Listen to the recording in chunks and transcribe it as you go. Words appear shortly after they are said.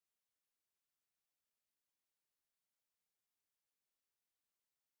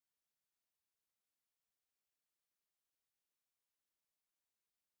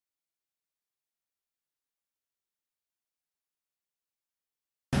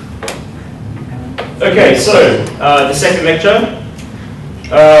Okay, so the second lecture,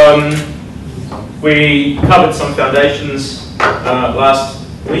 we covered some foundations last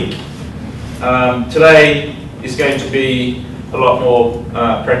week. Today is going to be a lot more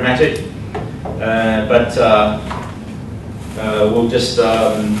pragmatic, but we'll just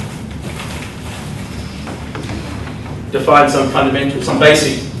define some fundamental, some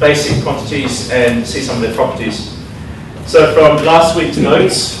basic quantities and see some of their properties. So from last week's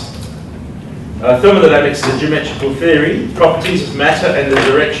notes, thermodynamics is a geometrical theory. Properties of matter and the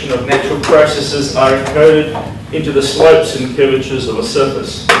direction of natural processes are encoded into the slopes and curvatures of a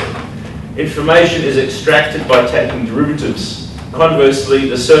surface. Information is extracted by taking derivatives. Conversely,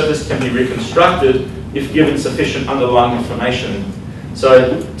 the surface can be reconstructed if given sufficient underlying information.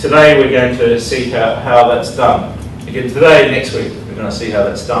 So today we're going to see how that's done. Again, today, next week, we're going to see how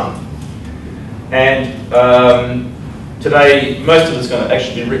that's done. And today, most of it's going to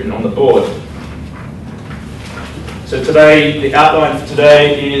actually be written on the board. So today, the outline for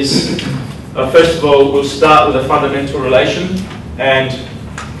today is, first of all, we'll start with a fundamental relation and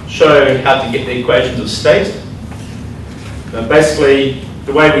show how to get the equations of state. Basically,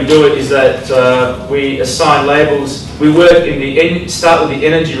 the way we do it is that we assign labels. We work start with the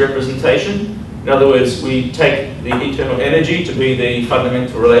energy representation. In other words, we take the internal energy to be the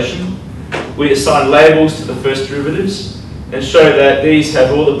fundamental relation. We assign labels to the first derivatives and show that these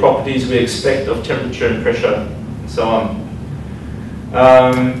have all the properties we expect of temperature and pressure and so on.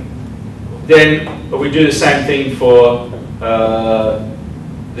 Then we do the same thing for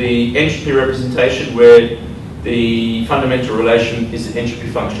the entropy representation, where the fundamental relation is the entropy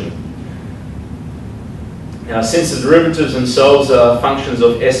function. Now, since the derivatives themselves are functions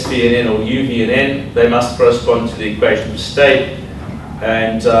of SV and n or uv and n, they must correspond to the equation of state,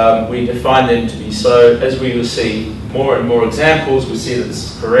 and we define them to be so. As we will see more and more examples, we see that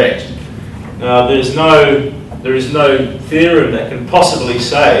this is correct. Now, there is no theorem that can possibly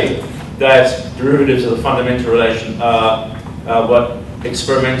say that derivatives of the fundamental relation are what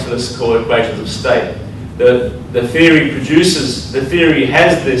experimentalists call equations of state. The theory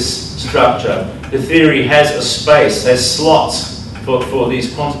has this structure. The theory has a space, has slots for these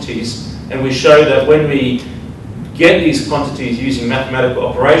quantities, and we show that when we get these quantities using mathematical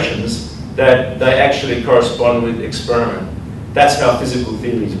operations, that they actually correspond with the experiment. That's how physical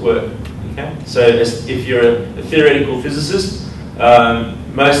theories work. Okay? So if you're a theoretical physicist,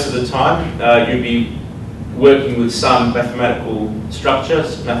 most of the time you'll be working with some mathematical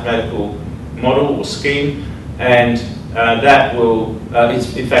structures, mathematical model or scheme, and that will,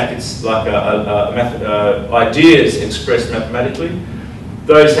 in fact, it's like ideas expressed mathematically.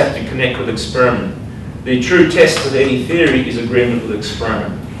 Those have to connect with experiment. The true test of any theory is agreement with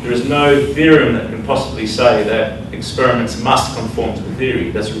experiment. There is no theorem that can possibly say that experiments must conform to the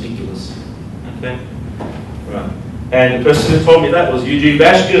theory. That's ridiculous. Okay? Right. And the person who told me that was Eugene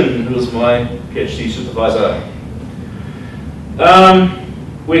Bashkin, who was my PhD supervisor.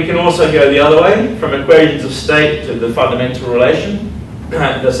 We can also go the other way, from equations of state to the fundamental relation.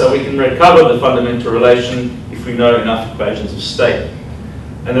 So we can recover the fundamental relation if we know enough equations of state.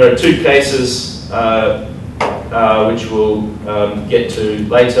 And there are two cases which we'll get to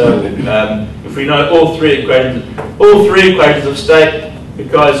later. If we know all three equations of state,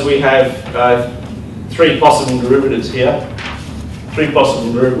 because we have three possible derivatives here.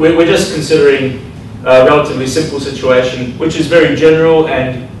 We're just considering a relatively simple situation, which is very general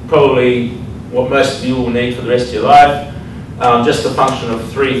and probably what most of you will need for the rest of your life. Just a function of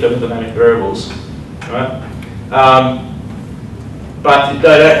three thermodynamic variables. Right? But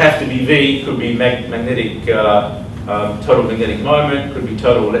they don't have to be V. It could be magnetic, total magnetic moment, could be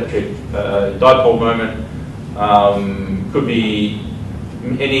total electric dipole moment, could be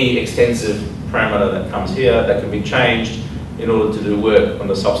any extensive parameter that comes here that can be changed in order to do work on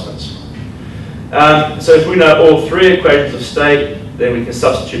the substance. So if we know all three equations of state, then we can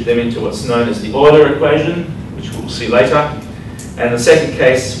substitute them into what's known as the Euler equation, which we'll see later. And the second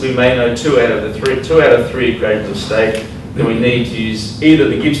case, we may know two out of three equations of state. Then we need to use either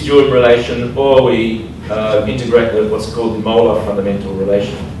the Gibbs-Duhem relation, or we integrate with what's called the molar fundamental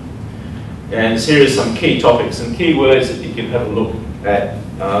relation. And here are some key topics and key words that you can have a look at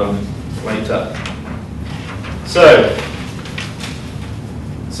later. So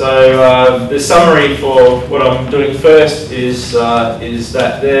the summary for what I'm doing first is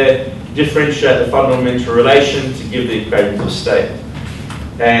that there, differentiate the fundamental relation to give the equations of state.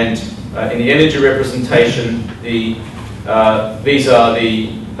 And in the energy representation, these are the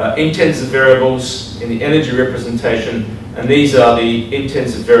intensive variables in the energy representation, and these are the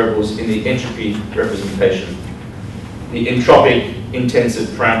intensive variables in the entropy representation. The entropic intensive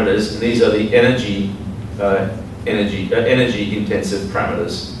parameters, and these are the energy intensive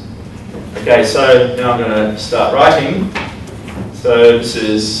parameters. Okay, so now I'm going to start writing. So this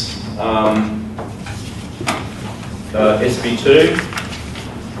is SP2,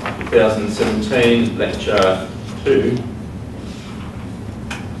 2017, lecture 2.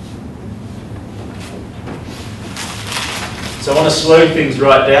 So I want to slow things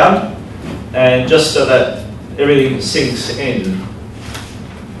right down, and just so that everything sinks in.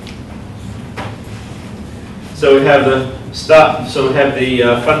 So we have the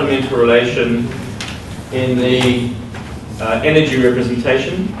fundamental relation in the energy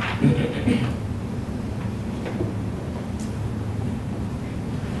representation.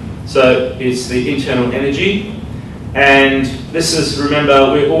 So it's the internal energy, and this is,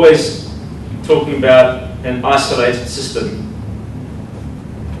 remember, we're always talking about an isolated system.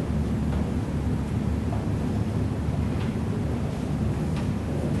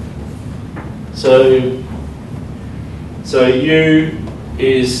 So U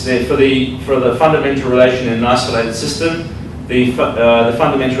is there for the fundamental relation in an isolated system. The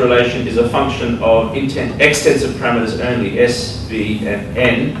fundamental relation is a function of extensive parameters only, S, V, and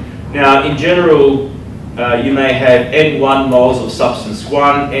N. Now, in general, you may have N1 moles of substance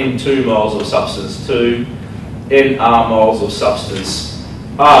 1, N2 moles of substance 2, NR moles of substance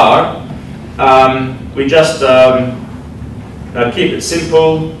R. We just keep it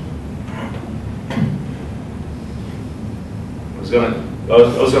simple. I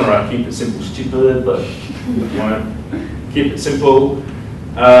was going to write keep it simple stupid, but I won't. Keep it simple.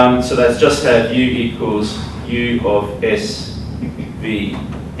 So that's just have U equals U of S V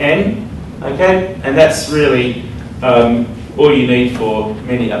N. Okay, and that's really all you need for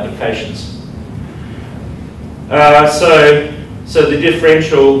many applications. So the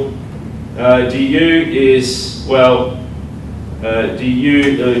differential du is, well,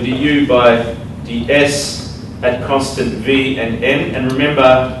 du by ds at constant v and n. And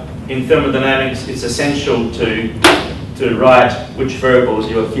remember, in thermodynamics, it's essential to write which variables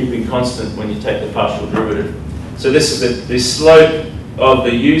you are keeping constant when you take the partial derivative. So this is the slope of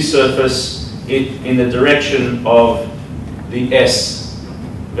the U surface in the direction of the S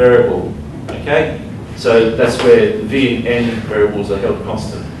variable. Okay? So that's where the V and N variables are held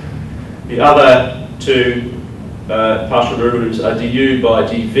constant. The other two partial derivatives are du by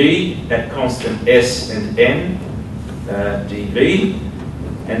dv at constant S and N, dv,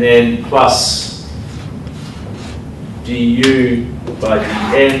 and then plus du by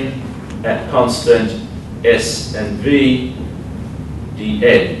dn at constant S and V,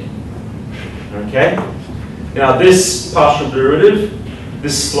 dn. Okay? Now this partial derivative,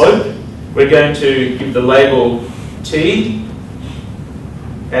 this slope, we're going to give the label t,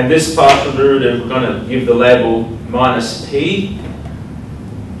 and this partial derivative we're going to give the label minus p.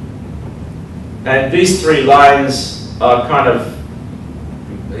 And these three lines are kind of,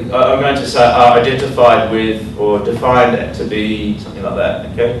 I'm going to say, are identified with or defined to be something like that,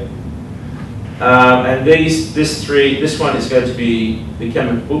 okay? And this one is going to be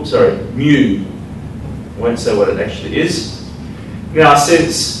mu. I won't say what it actually is. Now,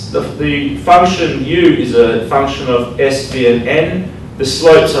 since the function u is a function of S, V, and N, the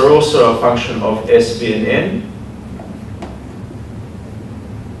slopes are also a function of S, V, and N.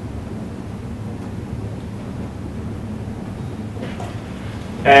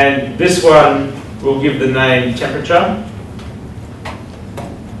 And this one will give the name temperature.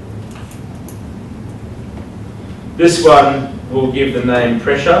 This one will give the name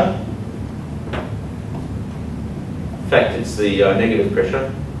pressure. In fact, it's the negative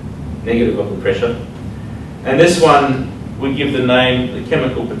pressure, negative of the pressure. And this one we give the name the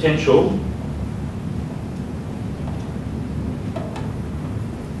chemical potential.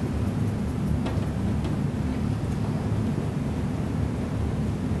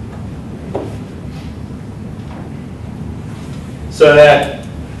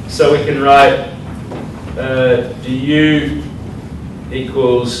 So we can write du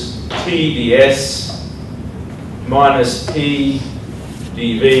equals T ds minus P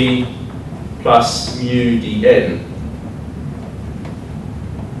dV plus mu dn.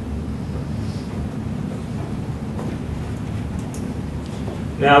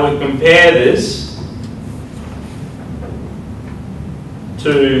 Now we compare this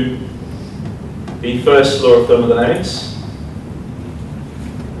to the first law of thermodynamics.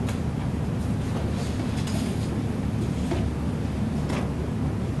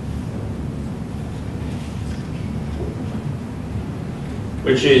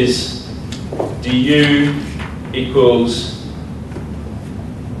 Which is du equals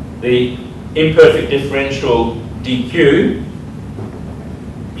the imperfect differential dq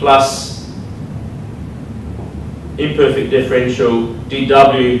plus imperfect differential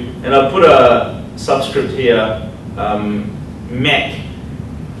dW, and I'll put a subscript here, mech,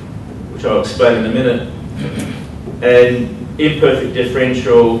 which I'll explain in a minute, and imperfect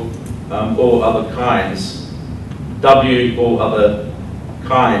differential all other kinds, W all other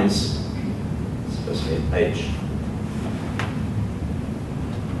kinds, it's supposed to be H.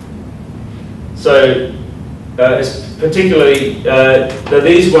 So it's particularly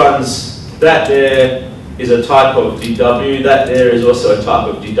these ones, that there is a type of dW, that there is also a type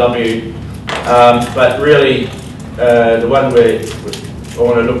of dW, but really the one where I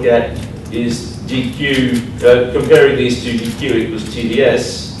want to look at is dq, comparing these two, dq equals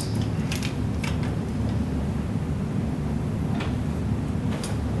TdS.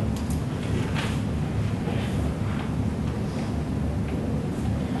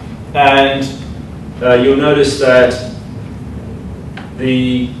 And you'll notice that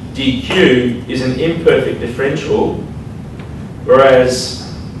the dq is an imperfect differential, whereas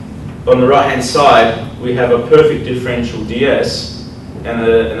on the right hand side we have a perfect differential ds and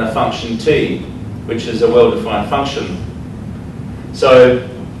a function t, which is a well-defined function. So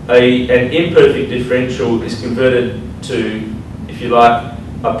an imperfect differential is converted to, if you like,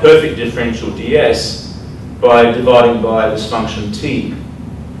 a perfect differential ds by dividing by this function t.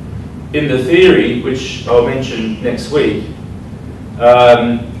 In the theory, which I'll mention next week,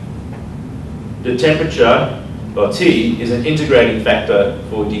 the temperature, or T, is an integrating factor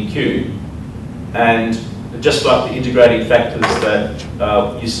for dq, and just like the integrating factors that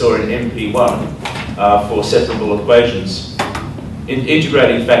you saw in MP1 for separable equations,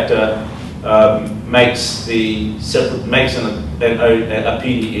 integrating factor makes a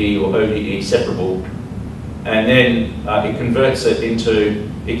PDE or ODE separable, and then it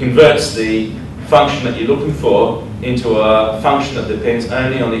converts the function that you're looking for into a function that depends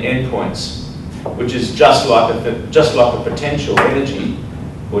only on the endpoints, which is just like a potential energy,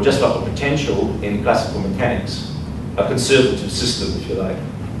 or just like a potential in classical mechanics, a conservative system, if you like.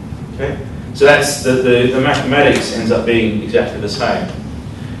 Okay, so that's the mathematics ends up being exactly the same.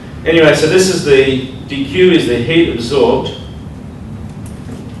 Anyway, so this is the dq is the heat absorbed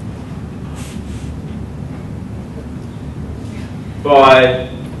by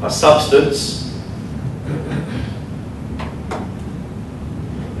a substance.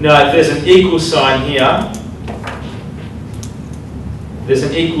 Now, if there's an equal sign here, there's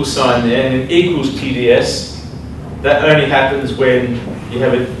an equal sign there, and it equals TdS. That only happens when you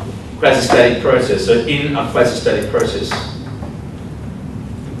have a quasi-static process, so in a quasi-static process.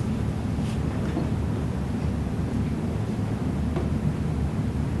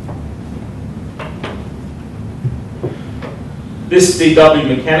 This dW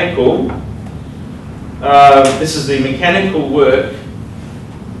mechanical, this is the mechanical work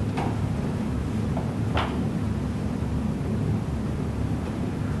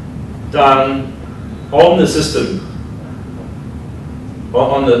done on the system,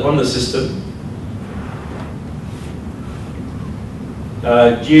 on the system,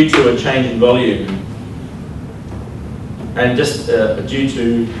 due to a change in volume, and just due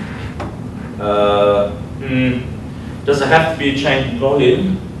to does it have to be a change in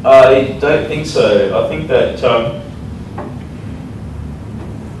volume? I don't think so. I think that I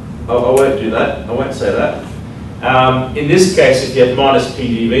won't do that. I won't say that. In this case, if you have minus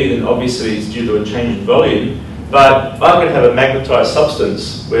PdV, then obviously it's due to a change in volume. But I could have a magnetized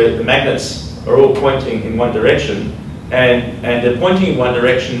substance where the magnets are all pointing in one direction, and they're pointing in one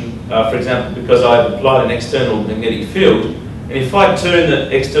direction, for example, because I've applied an external magnetic field. And if I turn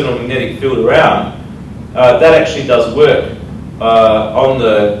the external magnetic field around, that actually does work on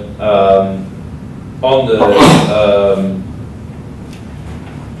the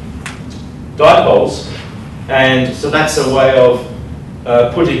dipoles, and so that's a way of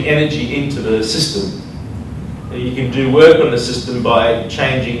putting energy into the system. You can do work on the system by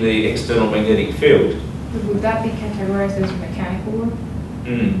changing the external magnetic field. Would that be categorized as mechanical work?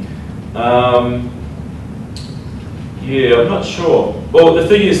 Yeah, I'm not sure. Well, the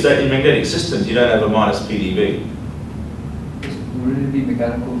thing is that in magnetic systems, you don't have a minus PdV. Would it be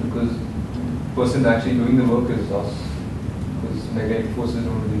mechanical because the person actually doing the work is us? Because magnetic forces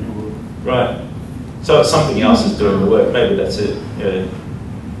don't really do work. Right. So it's something else is doing the work. Maybe that's it. Yeah.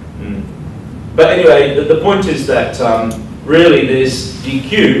 But anyway, the point is that really there's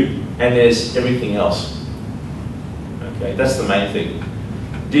dq and there's everything else. Okay, that's the main thing.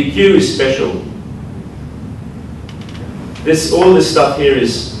 dq is special. All this stuff here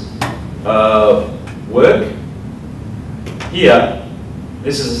is work. Here,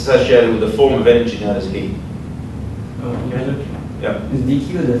 this is associated with a form of energy known as heat. Euler? Yeah. Is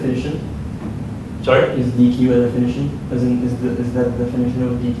DQ a definition? Sorry? Is DQ a definition? As in, is that the definition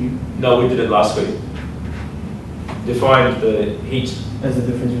of DQ? No, we did it last week. Defined the heat. As the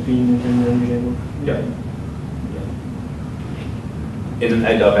difference between internal and external? Yeah. In an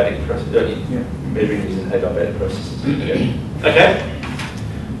adiabatic process. Yeah. Measuring using adiabatic processes. Yeah. Okay.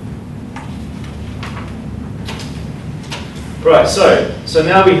 Right, so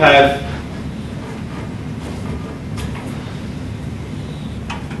now we have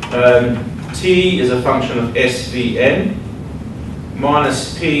T is a function of SVN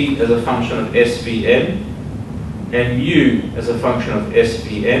minus P as a function of SVN and U as a function of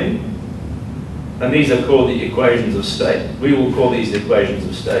SVN, and these are called the equations of state. We will call these equations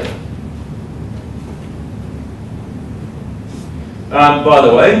of state. By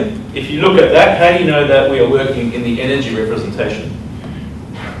the way, if you look at that, how do you know that we are working in the energy representation?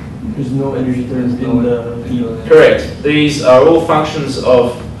 There's no energy terms in the field. Correct. These are all functions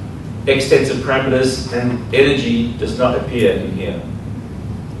of extensive parameters, and energy does not appear in here.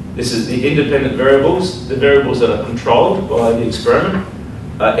 This is the independent variables. The variables that are controlled by the experiment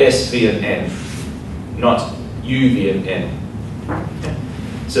are S, V, and N, not U, V, and N.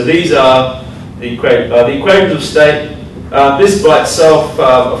 So these are the equations of state. This by itself,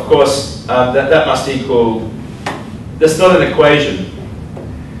 of course, that must equal, that's not an equation.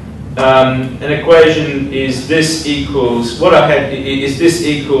 An equation is this equals, what I had is this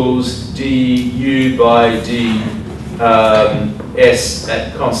equals du by ds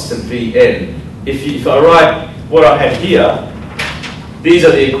at constant Vn. If I write what I have here, these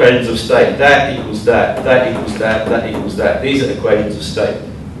are the equations of state. That equals that, that equals that, that equals that. These are equations of state.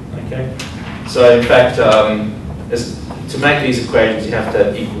 Okay. So in fact, to make these equations, you have to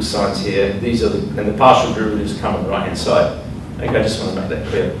have equal signs here. These are and the partial derivatives come on the right-hand side. Okay, I just want to make that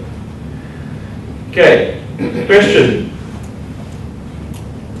clear. Okay, question.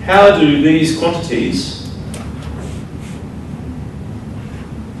 How do these quantities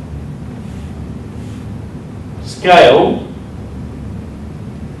scale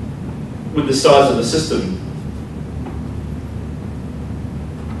with the size of the system?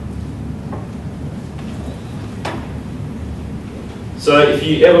 So if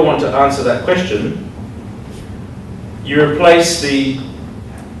you ever want to answer that question, you replace the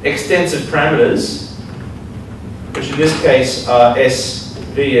extensive parameters, which in this case are S,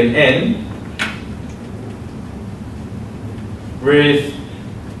 V, and N, with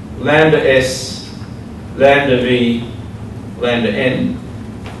lambda S, lambda V, lambda N.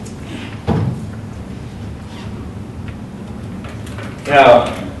 Now,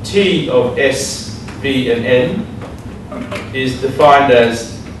 T of S, V, and N is defined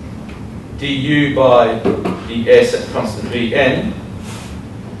as du by ds at constant Vn.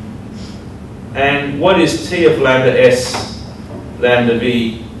 And what is T of lambda S, lambda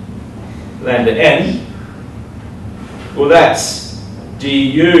V, lambda N? Well, that's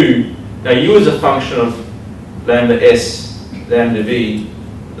du. Now, U is a function of lambda S, lambda V,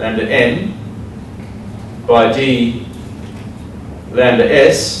 lambda N by d lambda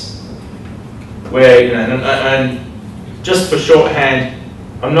S, where, you know, and just for shorthand,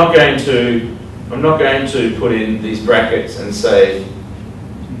 I'm not going to put in these brackets and say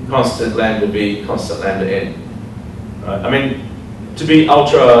constant lambda V, constant lambda N. Right? I mean, to be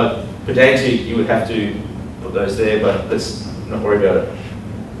ultra pedantic, you would have to put those there, but let's not worry about it.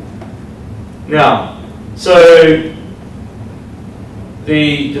 Now, so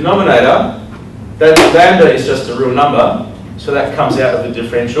the denominator, that lambda is just a real number, so that comes out of the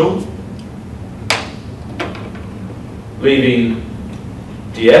differential, leaving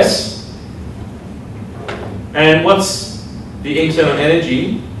ds. And what's the internal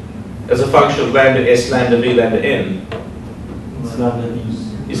energy as a function of lambda S, lambda V, lambda N? It's lambda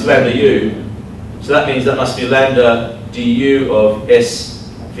V. It's lambda U. So that means that must be lambda du of S,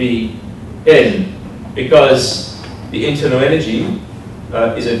 V, N, because the internal energy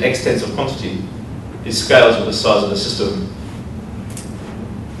is an extensor quantity. It scales with the size of the system.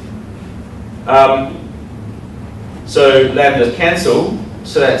 So lambdas cancel,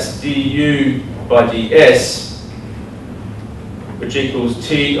 so that's du by ds, which equals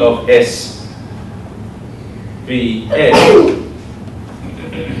T of S V N.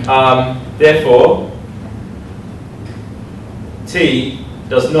 Therefore, T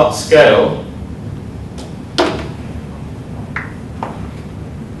does not scale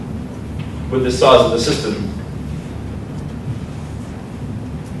with the size of the system.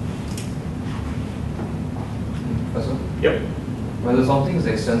 Yep. Whether something is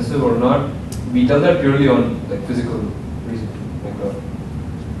extensive or not, we tell that purely on like physical reason, like,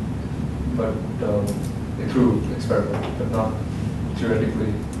 but through experiment, but not theoretically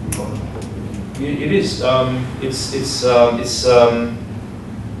you can't. It is. I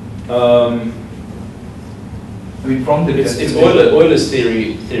mean, from the It's test, Euler's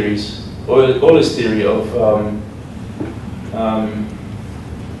theories. Euler's theory of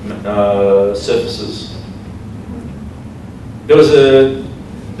surfaces. There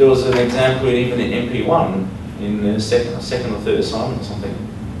was an example even in MP1 in the second or third assignment or something.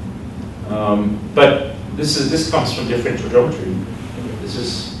 But this comes from differential geometry.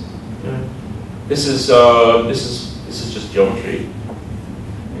 This is just geometry,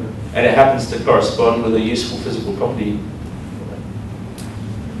 and it happens to correspond with a useful physical property.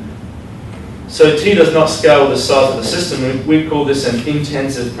 So T does not scale with the size of the system. We call this an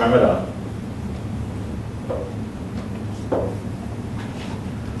intensive parameter.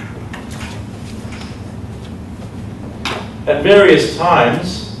 At various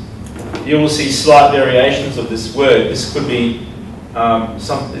times, you will see slight variations of this word. This could be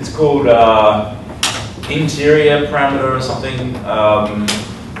it's called interior parameter or something.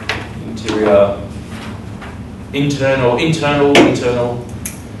 Interior, internal. Internal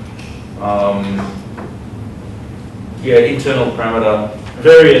parameter.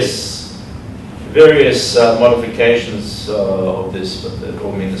 Various modifications of this, but they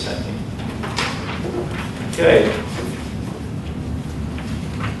all mean the same thing. Okay.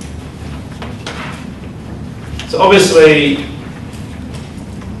 So obviously,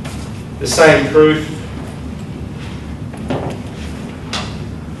 the same proof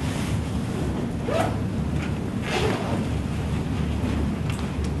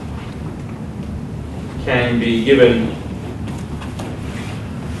can be given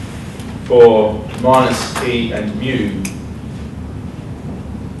for minus T and mu.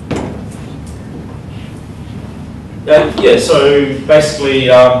 So basically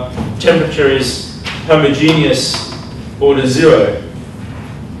temperature is homogeneous order 0.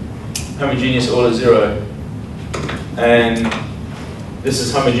 Homogeneous order 0. And this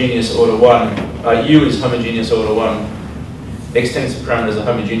is homogeneous order 1. U is homogeneous order 1. Extensive parameters are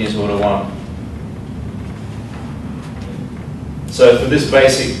homogeneous order 1. So for this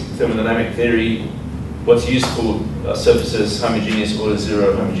basic thermodynamic theory, what's useful are surfaces homogeneous order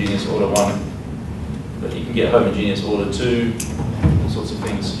 0, homogeneous order 1. But you can get homogeneous order 2, all sorts of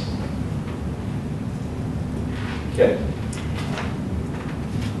things. Okay.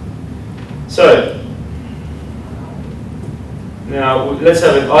 So, now let's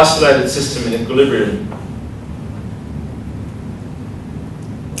have an isolated system in equilibrium.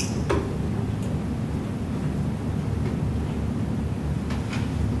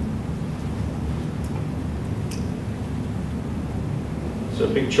 So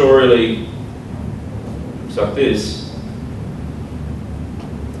pictorially, looks like this.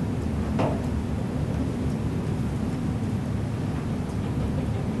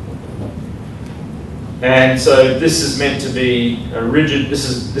 And so this is meant to be a rigid. This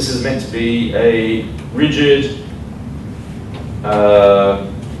is meant to be a rigid.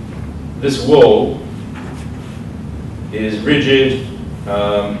 This wall is rigid,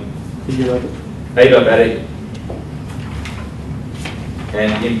 adiabatic,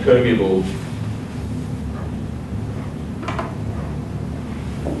 and impermeable.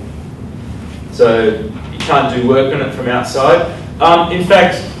 So you can't do work on it from outside. In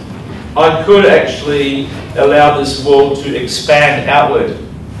fact, I could actually allow this wall to expand outward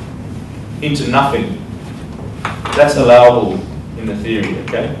into nothing. That's allowable in the theory,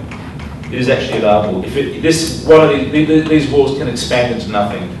 okay? It is actually allowable. If one of these walls can expand into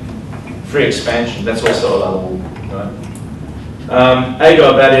nothing, free expansion, that's also allowable, right?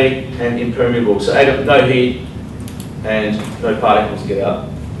 Adiabatic and impermeable. So no heat and no particles get out.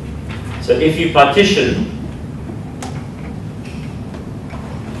 So if you partition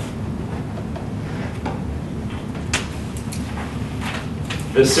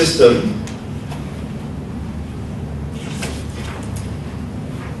the system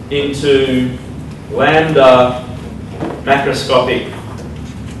into lambda macroscopic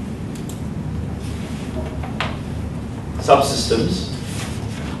subsystems,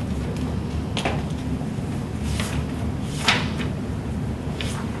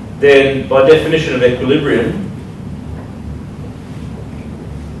 then by definition of equilibrium,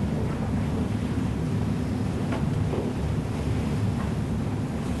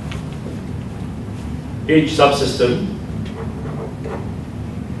 each subsystem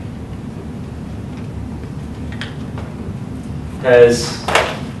has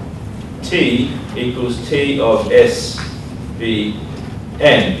T equals T of S V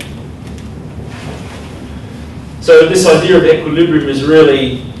N. So this idea of equilibrium is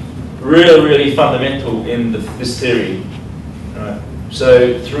really fundamental in this theory. Right? So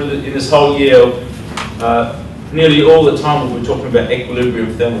in this whole year, nearly all the time we'll be talking about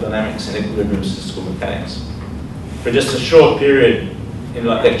equilibrium thermodynamics and equilibrium statistical mechanics. For just a short period, in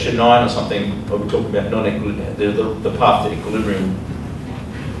like lecture 9 or something, we'll be talking about non-equilibrium, the path to equilibrium.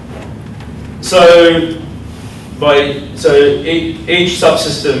 So each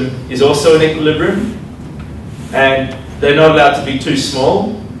subsystem is also in equilibrium, and they're not allowed to be too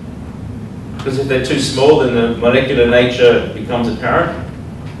small, because if they're too small, then the molecular nature becomes apparent.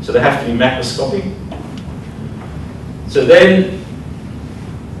 So they have to be macroscopic. So then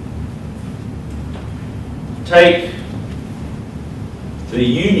take the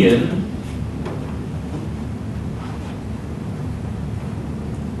union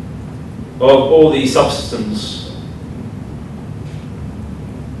of all these subsystems.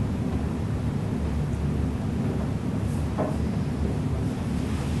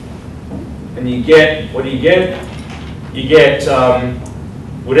 And you get, what do you get? You get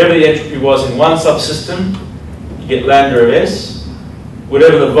whatever the entropy was in one subsystem, you get lambda of S.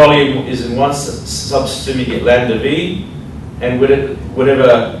 Whatever the volume is in one subsystem, you get lambda V. And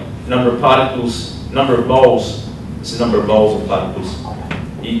whatever number of particles, number of moles, this is the number of moles of particles.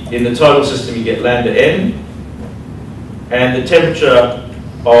 In the total system, you get lambda N. And the temperature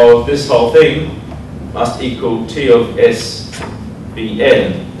of this whole thing must equal T of S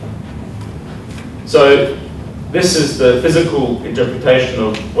Bn. So this is the physical interpretation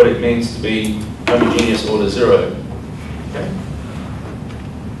of what it means to be homogeneous order 0. Okay?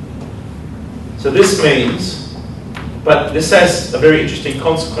 So this means, but this has a very interesting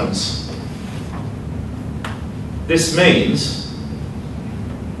consequence. This means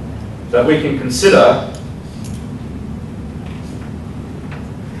that we can consider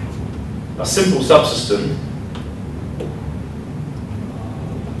a simple subsystem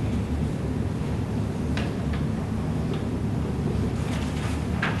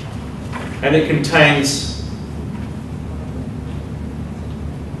and it contains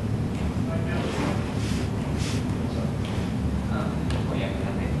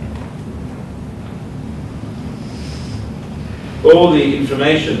all the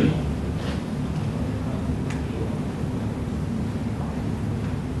information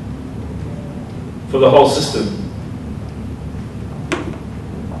for the whole system.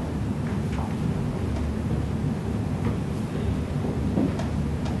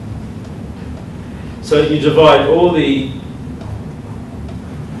 So you divide all the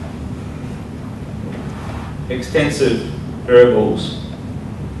extensive variables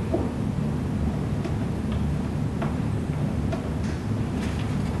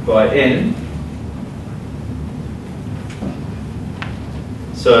by n.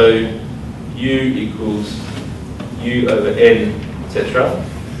 So u equals u over n, etc.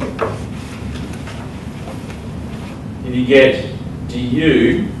 And you get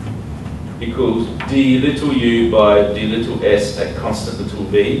du equals d little u by d little s at constant little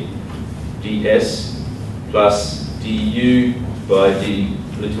v, ds, plus du by d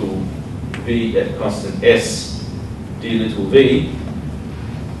little v at constant s, d little v,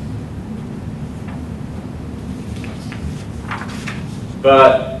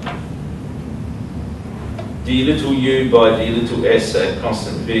 but d little u by d little s at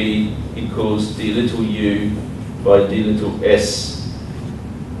constant v equals d little u by d little s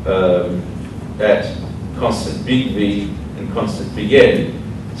at constant big V and constant big N.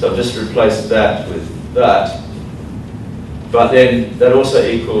 So I've just replaced that with that. But then that also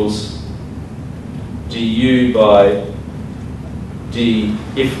equals du by d,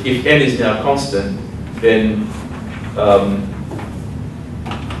 if n is now constant, then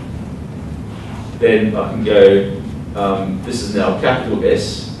I can go, this is now capital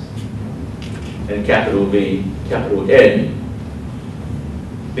S and capital V, capital N,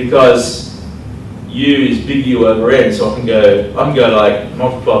 because u is big U over n, so I can go like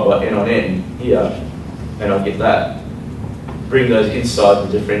multiply by n on n here, and I'll get that. Bring those inside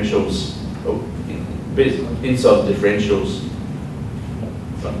the differentials, or inside the differentials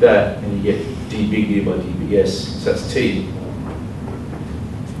like that, and you get d big U by d big S, so that's T.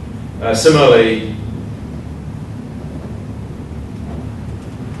 Similarly,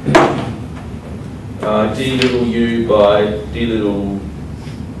 d little u by d little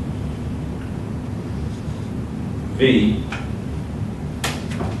v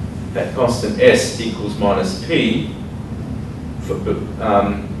at constant s equals minus p, but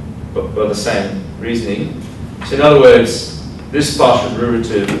by the same reasoning. So in other words, this partial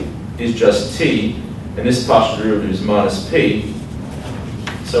derivative is just t, and this partial derivative is minus p.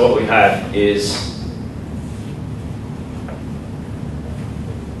 So what we have is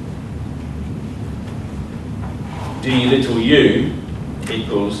d little u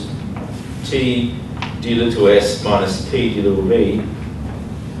equals T d little s minus T d little v.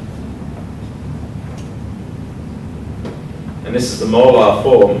 And this is the molar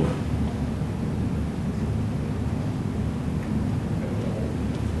form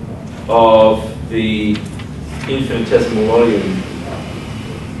of the infinitesimal volume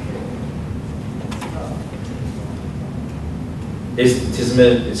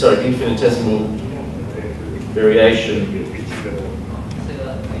infinitesimal variation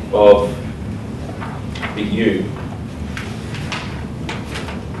of big U.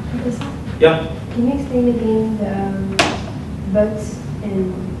 Yeah? Can you explain again the votes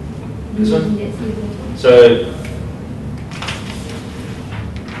and This one? Yes, So,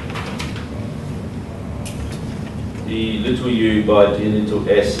 the little u by d little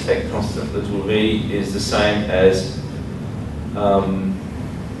s at constant little v is the same as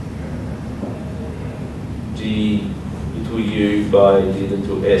d little u by d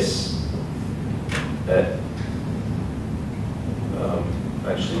little s at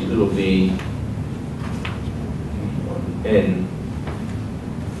actually little v n.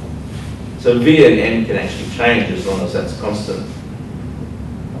 So v and n can actually change as long as that's constant.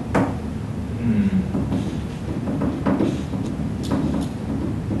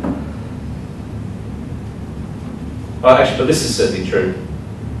 Oh, actually, but this is certainly true.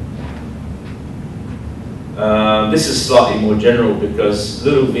 This is slightly more general because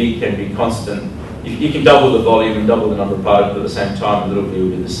little v can be constant. You can double the volume and double the number of particles at the same time, and little v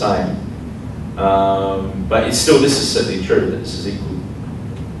will be the same. But it's still, this is certainly true that this is equal.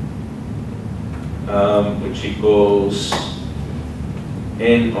 Which equals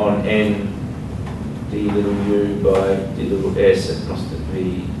n on n d little u by d little s at constant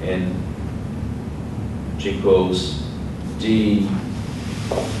v n, which equals d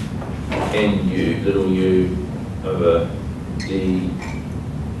n u little u over d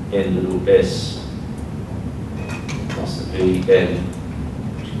n little s constant v n,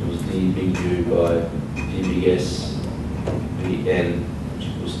 which equals d big u by d big s v n, which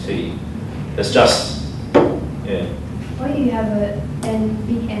equals t. That's just, yeah. Why do you have a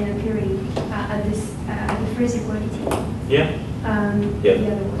big N appearing at this the first equality? Yeah. The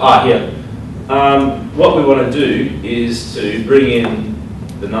other one. Here. What we want to do is to bring in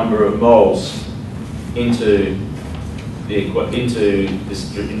the number of moles into the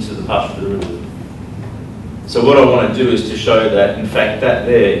partial derivative. So what I want to do is to show that, in fact, that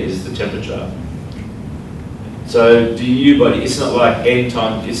there is the temperature. So du by d, it's not like n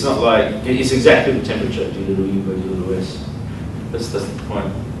times, it's not like, it's exactly the temperature, d little u by d little s. That's the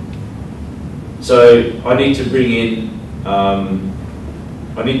point. So I need to bring in,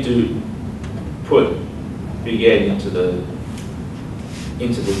 I need to put big N into the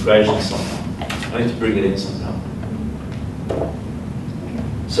equation somehow. I need to bring it in somehow.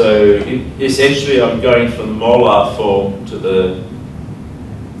 So essentially I'm going from the molar form to the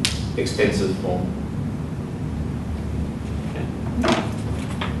extensive form.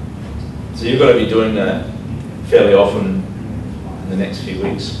 So you've got to be doing that fairly often in the next few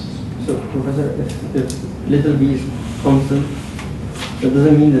weeks. So, Professor, if little v is constant, that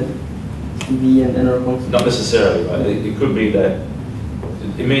doesn't mean that v and n are constant? Not necessarily, right? It could be that,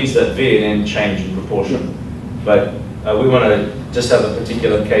 it means that v and n change in proportion. But we want to just have a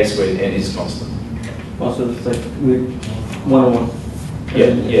particular case where n is constant. Also, it's like with 101.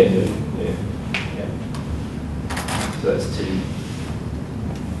 Yeah. So that's t.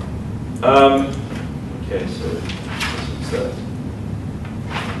 Okay, so what's that?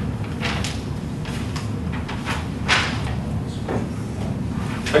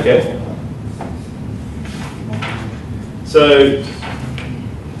 Okay. So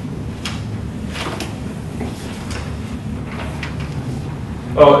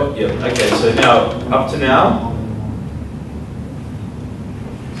okay, so now up to now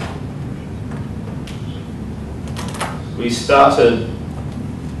we started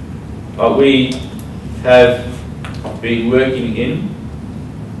we have been working in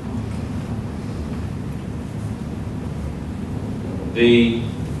the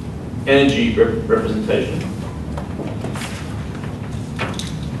energy representation.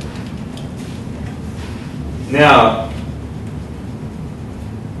 Now,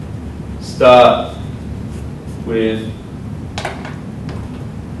 start with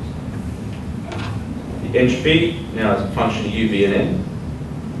the entropy, now as a function of u, v, and n.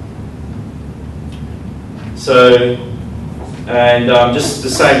 So, and just the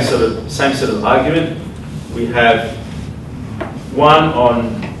same sort of argument. We have 1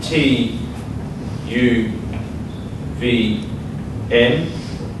 on T U V N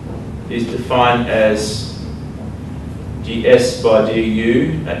is defined as ds by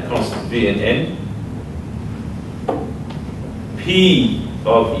du at constant v and n. P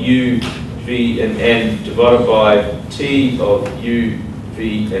of u, v and n divided by t of u,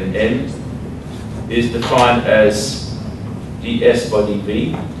 v and n is defined as ds by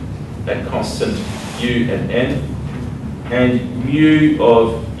dv at constant u and n, and mu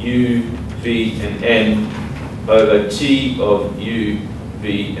of u, v and n over t of u,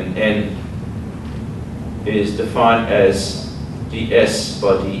 v and n is defined as ds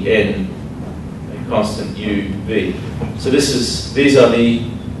by dn at constant u, v. So these are the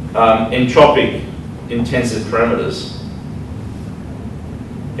entropic intensive parameters.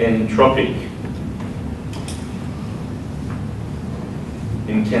 Entropic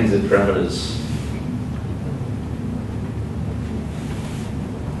intensive parameters.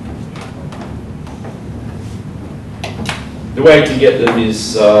 The way to get them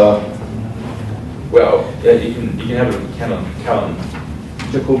is, well, you can have a Callen.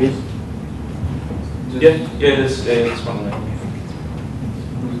 Jacobian. Yeah, that's one way.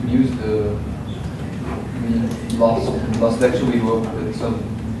 We used last lecture we worked with some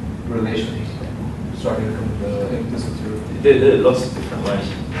relations, starting from the implicit theory. There are lots of different ways,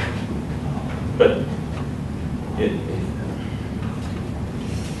 but yeah.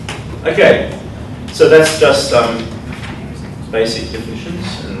 Okay, so that's just some basic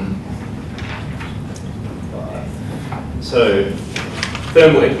definitions, and so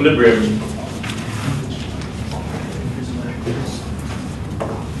thermal equilibrium.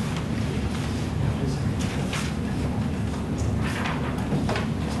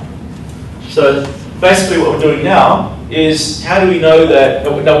 So basically what we're doing now is, how do we know that,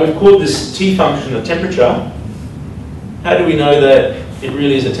 now we've called this T function a temperature, how do we know that it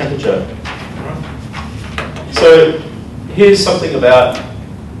really is a temperature? So here's something about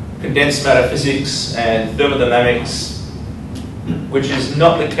condensed matter physics and thermodynamics, which is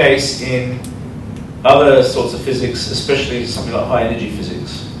not the case in other sorts of physics, especially something like high energy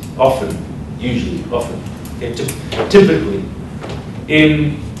physics. Typically.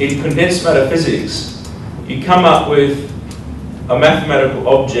 In condensed matter physics, you come up with a mathematical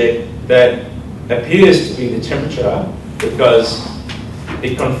object that appears to be the temperature because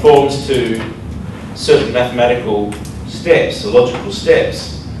it conforms to certain mathematical steps, or logical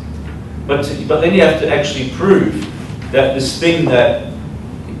steps. But then you have to actually prove that this thing that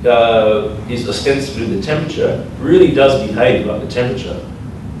is ostensibly the temperature really does behave like the temperature.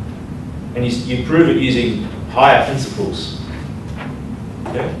 And you prove it using higher principles.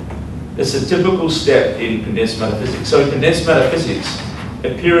 Okay? It's a typical step in condensed matter physics. So in condensed matter physics,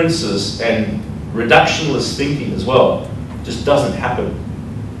 appearances and reductionist thinking as well just doesn't happen.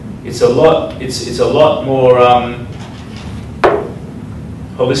 It's a lot more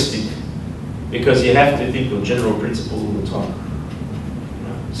holistic, because you have to think of general principles all the time.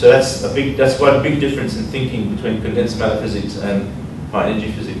 So that's quite a big difference in thinking between condensed matter physics and high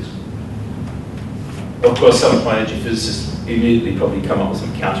energy physics. Of course, some high energy physicists immediately probably come up with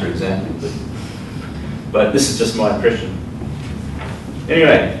some counter-example, but this is just my impression.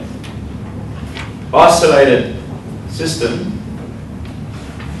 Anyway, isolated system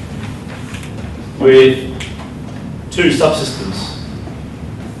with two subsystems.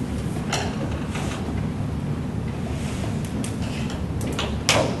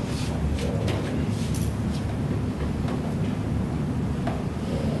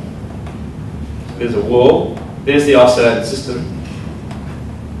 There's a wall, there's the isolated system,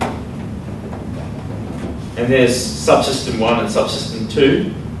 and there's subsystem 1 and subsystem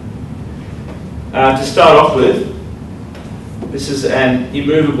 2. To start off with, this is an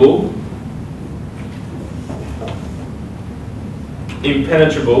immovable,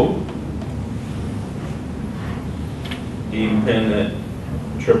 impenetrable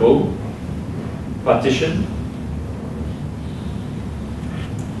partition,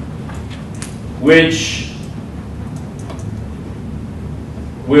 which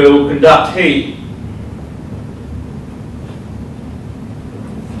will conduct heat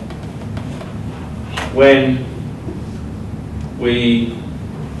when we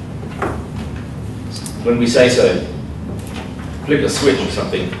say so. Flick a switch or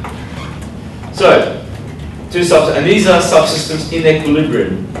something. So, and these are subsystems in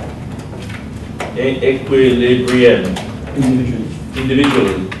equilibrium.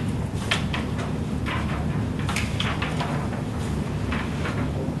 Individually.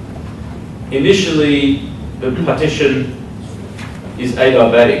 Initially, the partition is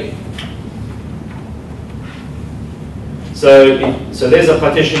adiabatic. So there's a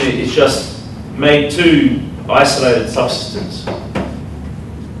partition, it's just made two isolated subsystems.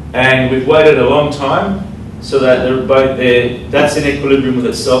 And we've waited a long time so that they're both there. That's in equilibrium with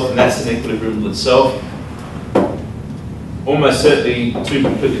itself, and that's in equilibrium with itself. Almost certainly two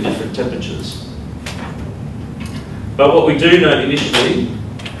completely different temperatures. But what we do know initially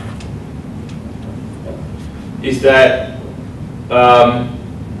is that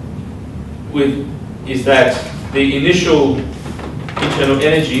the initial internal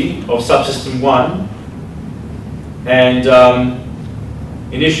energy of subsystem 1 and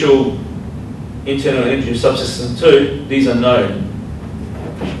initial internal energy of subsystem 2, these are known.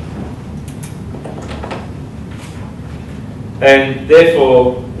 And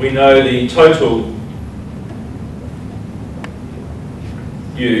therefore, we know the total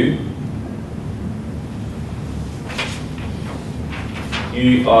U,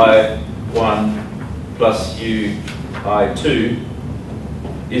 UI1 plus UI2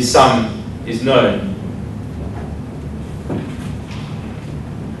 is known.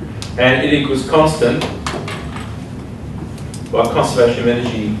 And it equals constant by conservation of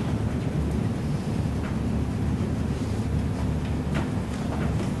energy .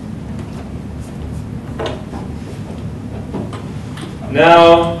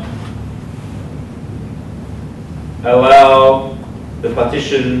 Now, allow the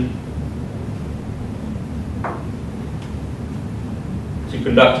partition to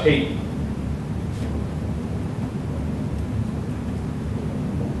conduct heat.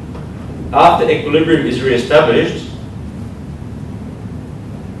 After equilibrium is re-established,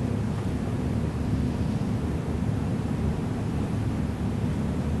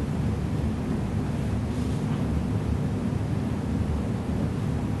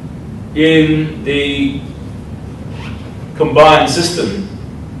 in the combined system,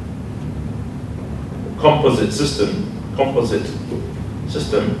 composite system,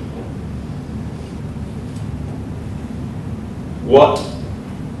 what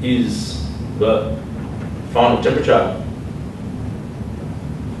is the final temperature?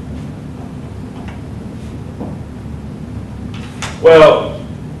 Well,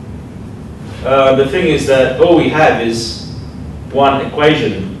 the thing is that all we have is one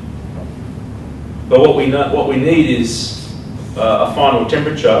equation, but what we need is a final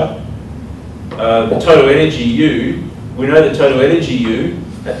temperature. The total energy U. We know the total energy U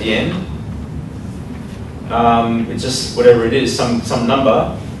at the end. It's just whatever it is, some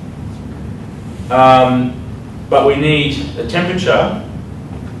number. But we need a temperature,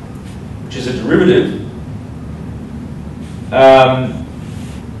 which is a derivative,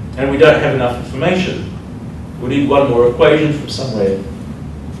 and we don't have enough information. We need one more equation from somewhere.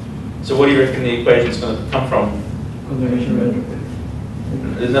 So what do you reckon the equation is going to come from? Conservation of entropy.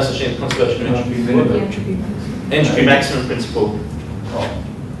 There's no such thing as conservation of entropy. Entropy maximum principle.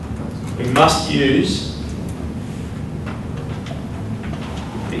 We must use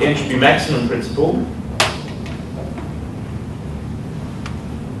the entropy maximum principle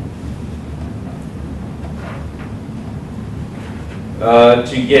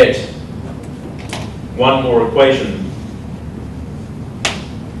to get one more equation.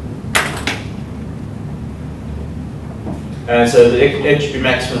 And so the entropy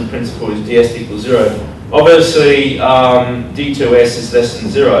maximum principle is ds equals 0. Obviously, d2s is less than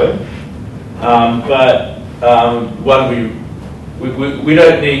 0, but we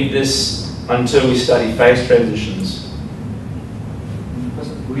don't need this until we study phase transitions.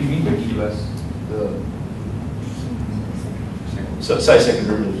 What do you mean by d2s? So say second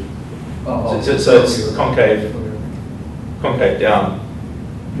derivative. So it's concave down.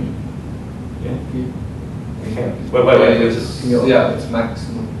 Yeah. Wait. It's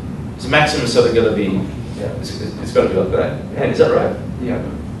maximum. It's maximum, so they're going to be. Yeah. It's got to be like that. Hey, is that right? Yeah.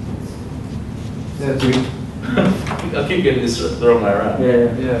 Yeah. I keep getting this the wrong way around.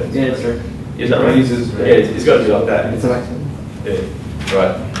 Yeah, it's right. Is that right? Yeah, it's got to be like that. It's a maximum. Yeah.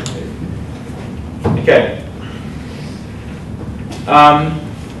 Right. Okay.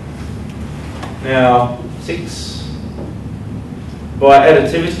 Now 6. By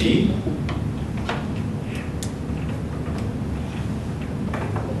additivity,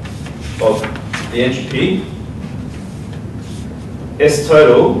 of the entropy, S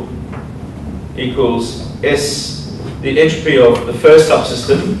total equals S, the entropy of the first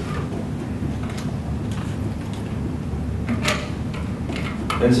subsystem,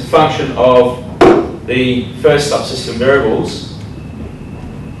 and it's a function of the first subsystem variables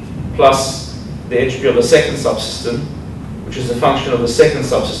plus the entropy of the second subsystem, which is a function of the second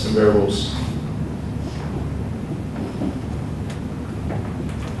subsystem variables.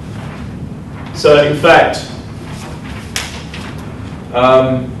 So in fact,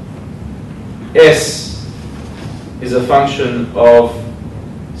 S is a function of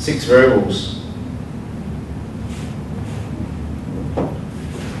 6 variables.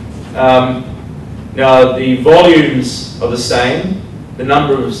 Now the volumes are the same, the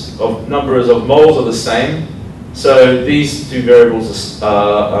numbers of moles are the same, so these two variables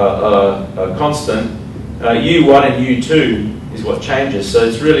are constant. U1 and U2 is what changes, so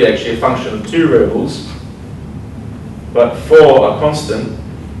it's really actually a function of two variables, but 4 are constant.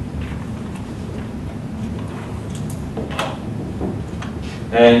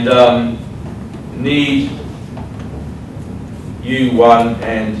 And need U1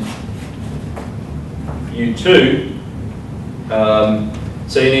 and U2.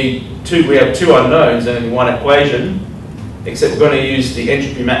 So you need two, we have two unknowns and one equation, except we're going to use the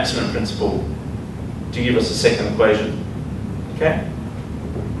entropy maximum principle to give us a second equation. Okay?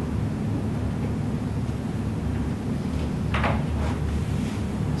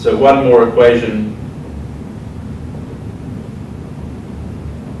 So one more equation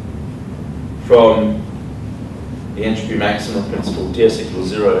from the entropy maximum principle, ds equals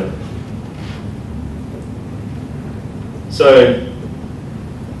 0. So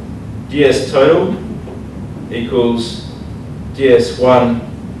ds total equals ds1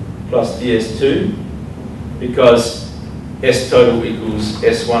 plus ds2, because s total equals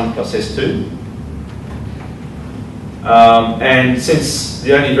s1 plus s2. And since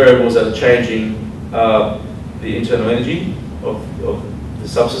the only variables that are changing are the internal energy of the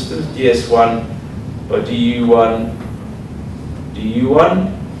subsystems, ds1 by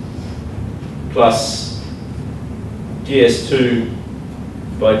du1 plus ds2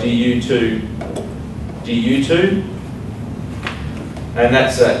 by du2 and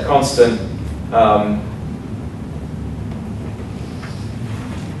that's a constant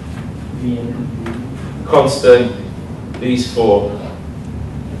constant, these four.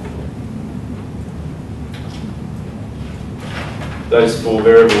 Those four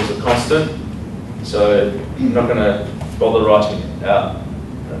variables are constant, so I'm not going to bother writing it out.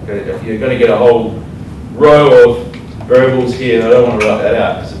 Okay, you're going to get a whole row of variables here, and I don't want to write that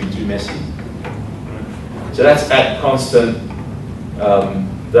out because it'd be too messy. So that's at constant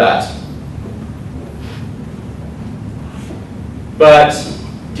that. But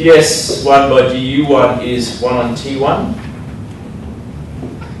ds1 by du1 is 1 on t1.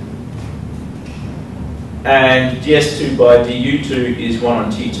 And ds2 by du2 is 1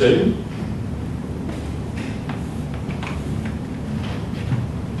 on t2.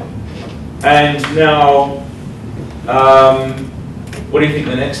 And now, what do you think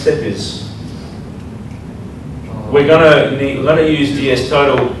the next step is? We're going to use ds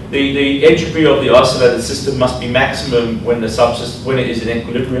total. The entropy of the isolated system must be maximum when the subsystem, when it is in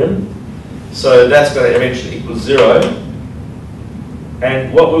equilibrium. So that's going to eventually equal 0.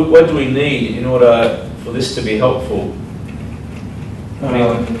 And what do we need in order for this to be helpful?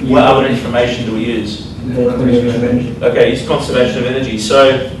 What other information do we use? Okay, use conservation of energy.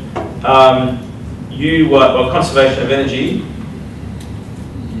 So conservation of energy.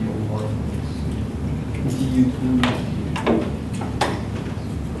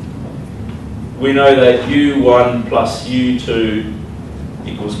 We know that U1 plus U2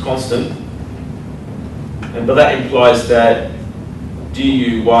 equals constant, and but that implies that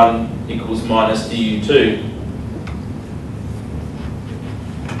du1 equals minus du2.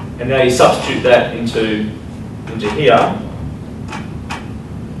 And now you substitute that into here.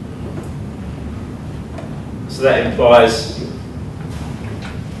 So that implies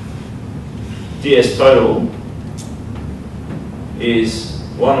ds total is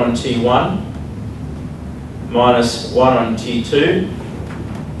 1 on t1 minus 1 on t2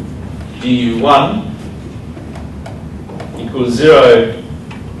 du1 equals 0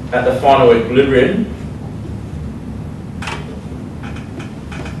 at the final equilibrium.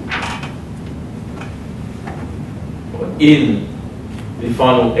 Or in the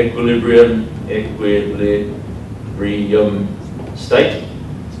final equilibrium state.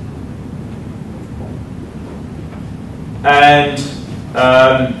 And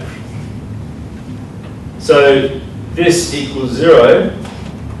so this equals 0.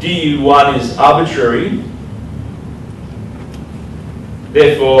 du1 is arbitrary.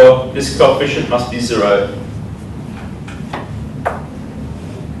 Therefore, this coefficient must be 0.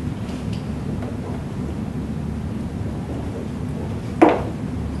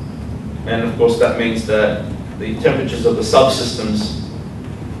 And of course, that means that the temperatures of the subsystems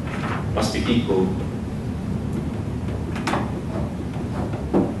must be equal.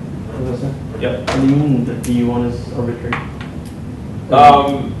 Yep. What do you mean that du1 is arbitrary?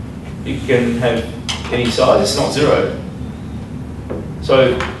 It can have any size, it's not 0.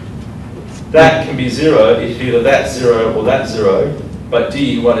 So that can be 0 if either that's 0 or that's 0, but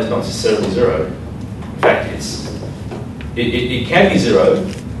du1 is not necessarily 0. In fact, it can be 0,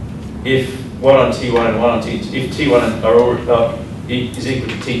 if 1 on T1 and 1 on T2, if T1 are all, is equal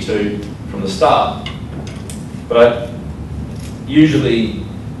to T2 from the start. But usually,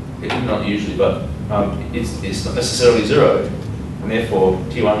 not usually, but it's not necessarily 0, and therefore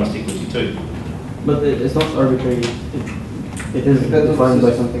T1 must equal T2. But it's not arbitrary. It is defined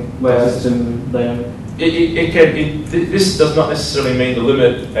by something, by a system dynamic. This does not necessarily mean the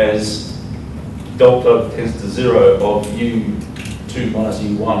limit as delta tends to 0 of U2 minus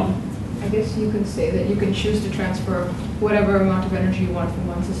U1. I guess you could say that you can choose to transfer whatever amount of energy you want from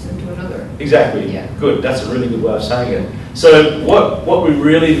one system to another. Exactly. Yeah. Good. That's a really good way of saying it. So what we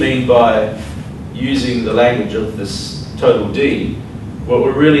really mean by using the language of this total D, what we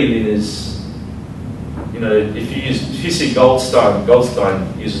really mean is, you know, if you see Goldstein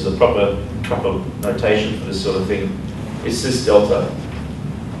uses the proper notation for this sort of thing. It's this delta.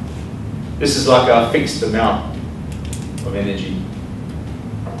 This is like a fixed amount of energy.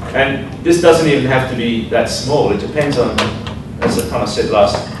 And this doesn't even have to be that small. It depends on, as I kind of said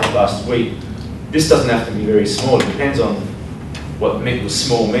last week, this doesn't have to be very small. It depends on what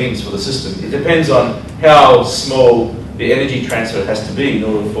small means for the system. It depends on how small the energy transfer has to be in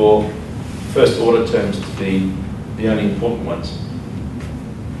order for first order terms to be the only important ones.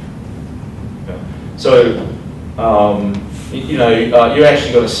 Okay. So, you're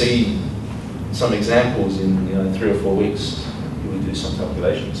actually got to see some examples in 3 or 4 weeks. Do some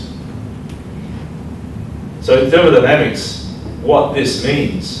calculations. So in thermodynamics, what this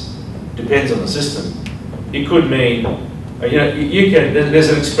means depends on the system. It could mean, there's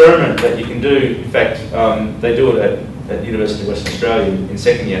an experiment that you can do. In fact, they do it at University of Western Australia in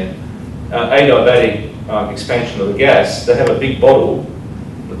second year. Adiabatic expansion of the gas. They have a big bottle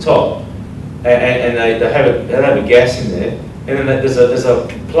at the top, and they have a gas in there. And then there's a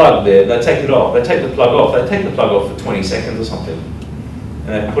plug there. They take it off. They take the plug off. They take the plug off for 20 seconds or something, and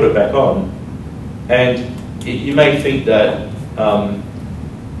they put it back on. And you may think that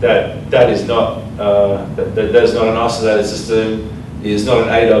that is not that's not an isolated system. Is not an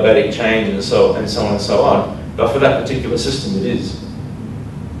adiabatic change, and so on and so on. But for that particular system, it is.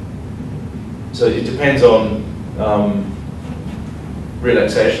 So it depends on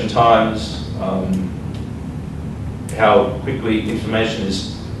relaxation times. How quickly information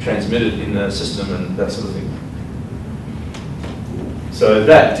is transmitted in the system and that sort of thing. So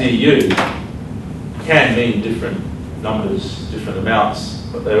that du can mean different numbers, different amounts,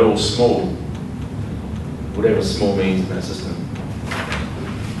 but they're all small, whatever small means in that system.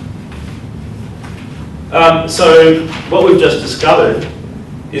 So what we've just discovered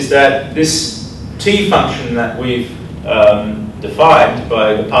is that this t function that we've defined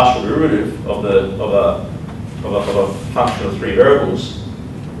by the partial derivative of a function of 3 variables,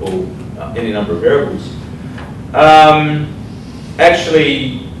 or any number of variables,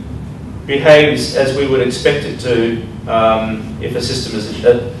 actually behaves as we would expect it to if a system is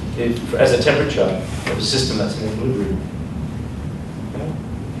as a temperature of a system that's in equilibrium.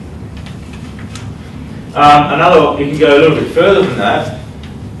 You can go a little bit further than that,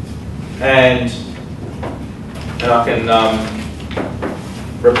 and I can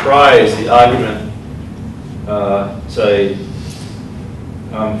reprise the argument.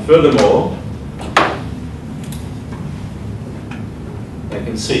 Furthermore, I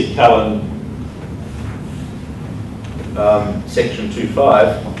can see Callen section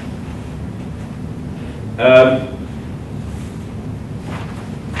 2.5.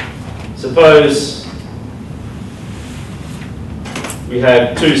 Suppose we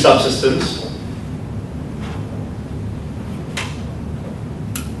have 2 subsystems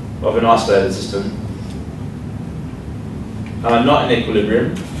of an isolated system. Not in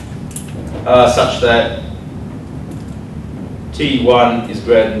equilibrium, such that T1 is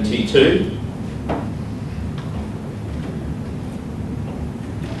greater than T2.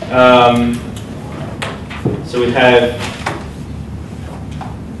 So we have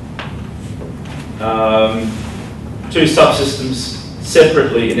 2 subsystems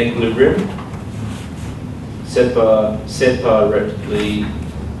separately in equilibrium, separately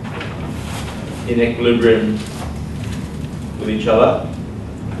in equilibrium with each other.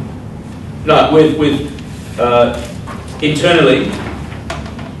 No, with internally,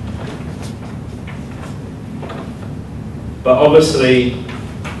 but obviously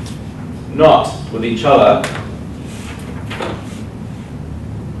not with each other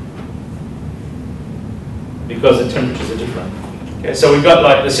because the temperatures are different. Okay, so we've got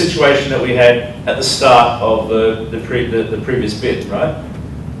like the situation that we had at the start of the previous bit, right?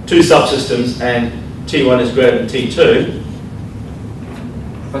 2 subsystems and T1 is greater than T2.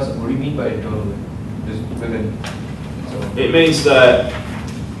 Professor, what do you mean by internal? Just within? It means that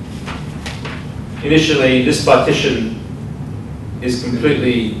initially this partition is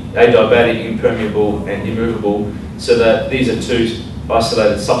completely adiabatic, impermeable, and immovable, so that these are two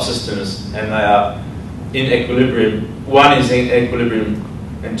isolated subsystems and they are in equilibrium. One is in equilibrium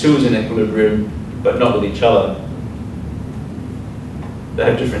and two is in equilibrium, but not with each other. They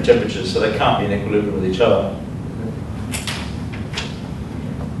have different temperatures, so they can't be in equilibrium with each other.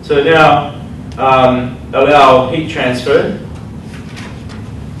 So now, allow heat transfer.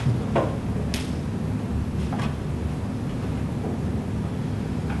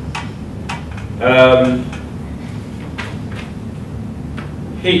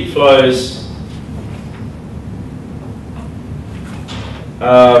 Heat flows.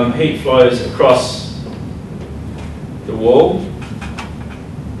 Heat flows across the wall,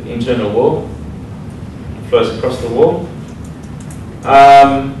 the internal wall. Flows across the wall.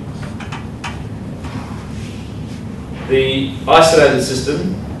 The isolated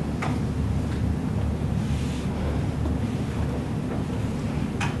system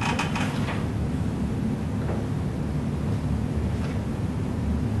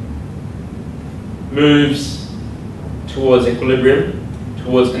moves towards equilibrium,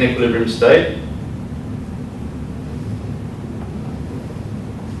 towards an equilibrium state.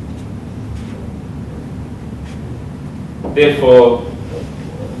 Therefore,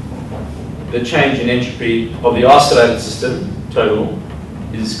 the change in entropy of the isolated system, total,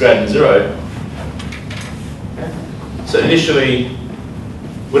 is greater than 0. Okay. So initially,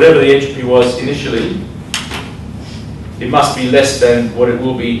 whatever the entropy was initially, it must be less than what it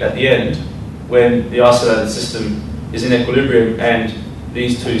will be at the end when the isolated system is in equilibrium and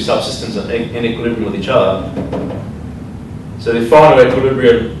these two subsystems are in equilibrium with each other. So the final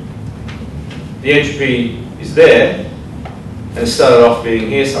equilibrium, the entropy is there, and it started off being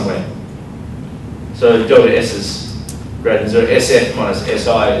here somewhere. So delta S is greater than 0. SF minus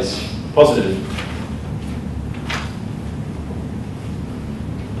SI is positive.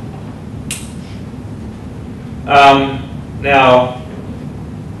 Now,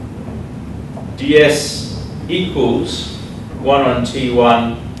 ds equals 1 on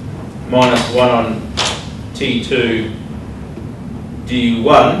T1 minus 1 on T2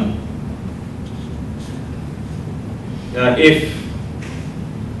 du1. Now, if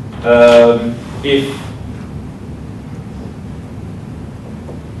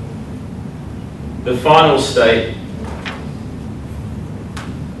the final state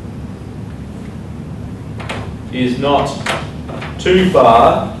is not too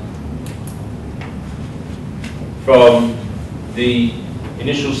far from the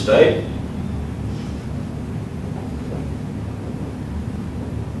initial state,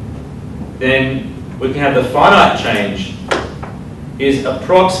 then we can have the finite change is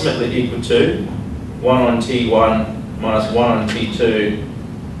approximately equal to 1 on T1 minus 1 on T2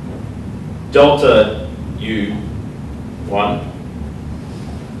 delta U1.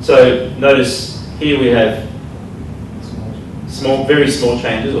 So notice here we have very small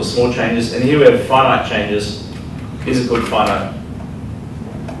changes or small changes, and here we have finite changes. Is equal to finite.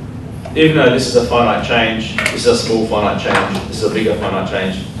 Even though this is a finite change, this is a small finite change, this is a bigger finite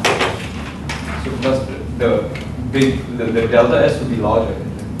change. So must the delta S would be larger.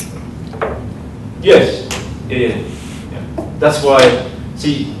 Yes, yeah. That's why,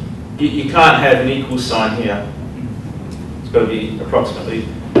 see, you can't have an equal sign here. It's got to be approximately.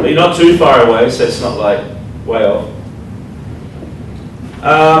 But you're not too far away, so it's not like way off.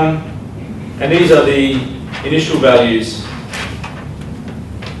 And these are the initial values,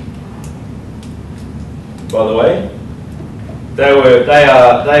 by the way.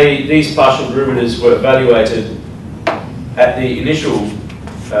 These partial derivatives were evaluated at the initial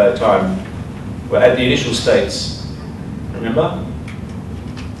time, well, at the initial states. Remember?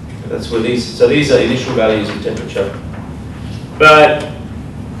 That's where these are initial values of temperature. But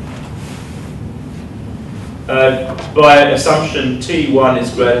by assumption T1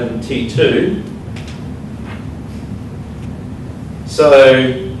 is greater than T2, so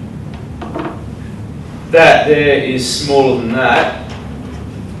that there is smaller than that.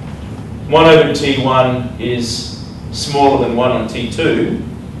 1 over T1 is smaller than 1 on T2,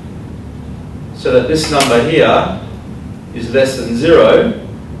 so that this number here is less than 0,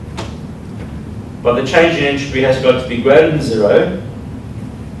 but the change in entropy has got to be greater than 0.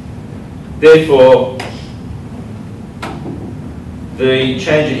 Therefore, the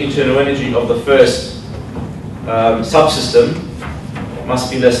change in internal energy of the first subsystem must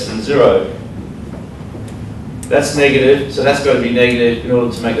be less than 0. That's negative, so that's got to be negative in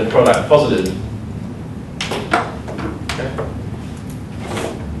order to make the product positive. Okay.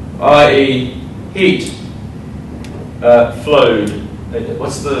 I.e., heat flowed.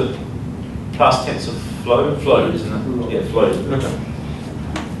 What's the past tense of flow? Flowed, isn't it? Yeah, flowed.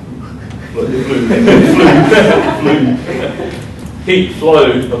 Flew. Heat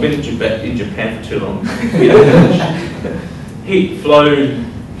flowed. I've been in Japan for too long. Heat flowed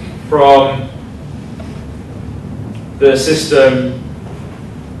from the system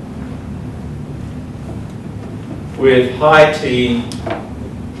with high T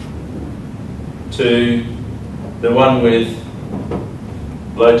to the one with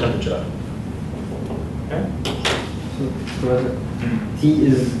low temperature. Okay? So T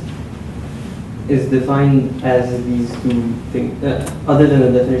is defined as these two things, other than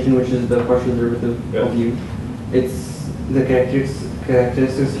the definition, which is the partial derivative of U. It's the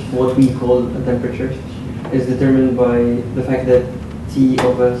characteristics of what we call a temperature is determined by the fact that T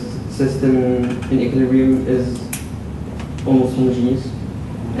of a system in equilibrium is almost homogeneous,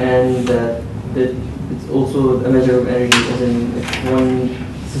 and that it's also a measure of energy, as in if one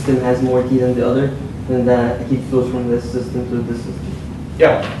system has more T than the other, then that heat flows from this system to this system.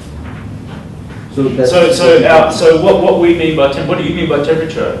 Yeah. So that's So what we mean by what do you mean by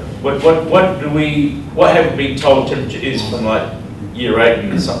temperature? What have we been told temperature is from like year 8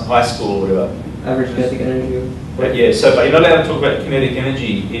 in some high school or whatever? average kinetic energy. But you're not allowed to talk about kinetic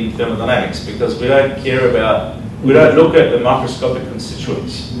energy in thermodynamics because we don't care about, we don't look at the microscopic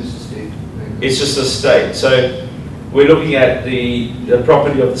constituents. It's just a state. So we're looking at the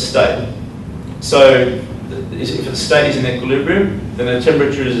property of the state. So if the state is in equilibrium, then the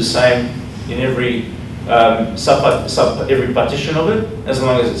temperature is the same in every every partition of it, as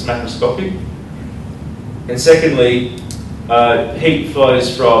long as it's macroscopic. And secondly, heat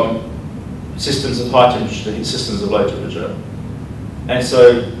flows from systems of high temperature to systems of low temperature. And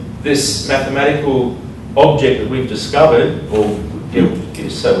so this mathematical object that we've discovered, or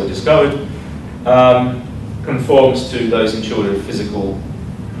so we discovered, conforms to those intuitive physical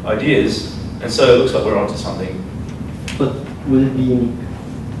ideas. And so it looks like we're onto something. But will it be unique?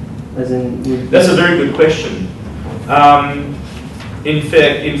 As in, that's a very good question. In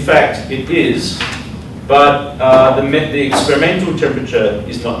fact, it is, but the experimental temperature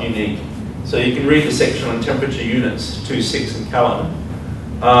is not unique. So you can read the section on temperature units, 2.6 in Callen.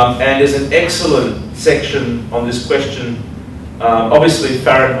 And there's an excellent section on this question. Obviously,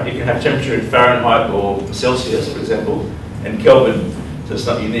 Fahrenheit, you can have temperature in Fahrenheit or Celsius, for example, and Kelvin, so it's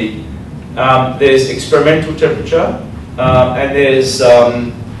not unique. There's experimental temperature, and there's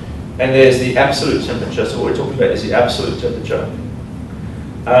the absolute temperature. So what we're talking about is the absolute temperature.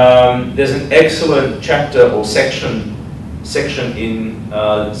 There's an excellent chapter or section in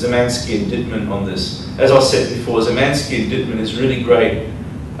Zemansky and Dittman on this. As I said before, Zemansky and Dittman is really great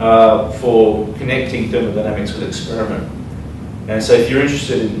for connecting thermodynamics with experiment. And so if you're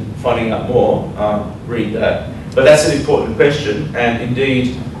interested in finding out more, read that. But that's an important question, and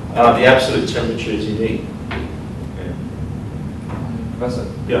indeed, the absolute temperature is unique. Yeah. Professor?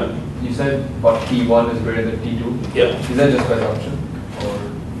 Yeah. You said what T1 is greater than T2? Yeah. Is that just by assumption?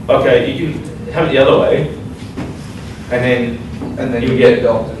 Or? Okay, you can have it the other way, and then you get the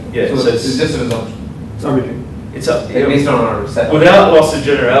opposite. Yeah, so it's just an assumption. It's arbitrary. It's up based on our set. Without loss of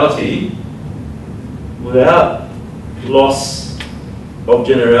generality,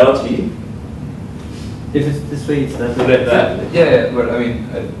 If it's this way, it's that. Yeah, but I mean,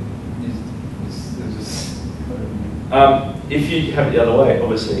 it's just. if you have it the other way,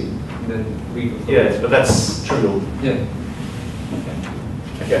 obviously. Then we. Yeah, but that's trivial. Yeah.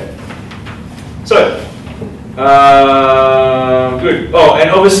 Okay. So, good. Oh, and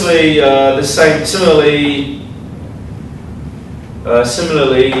obviously the same.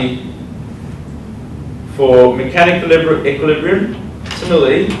 Similarly, for mechanical equilibrium,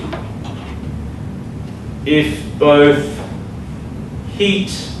 similarly, if both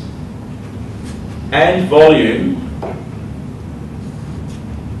heat and volume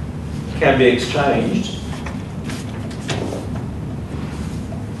can be exchanged,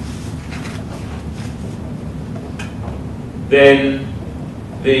 then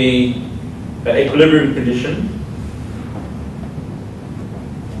the equilibrium condition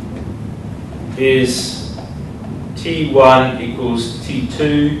is T1 equals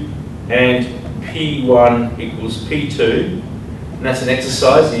T2 and P1 equals P2, and that's an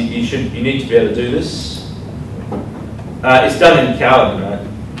exercise. You need to be able to do this. It's done in Callen, right?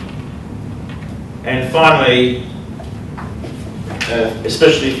 And finally,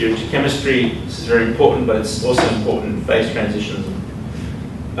 especially if you're into chemistry, this is very important, but it's also important in phase transitions.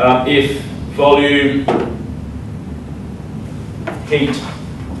 If volume, heat,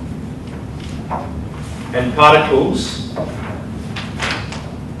 and particles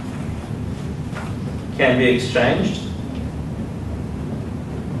can be exchanged,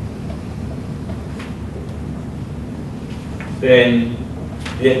 then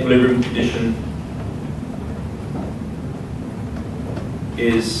the equilibrium condition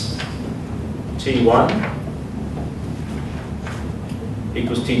is T1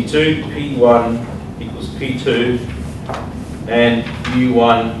 equals T2, P1 equals P2, and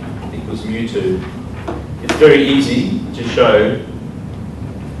mu1 equals mu2. It's very easy to show,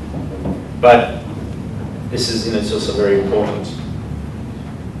 but this is in itself also very important.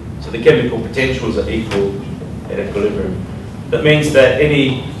 So the chemical potentials are equal at equilibrium. That means that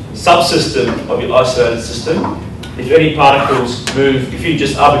any subsystem of your isolated system, if any particles move, if you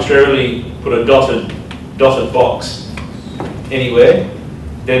just arbitrarily put a dotted box anywhere,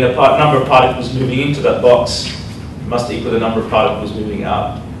 then the number of particles moving into that box must equal the number of particles moving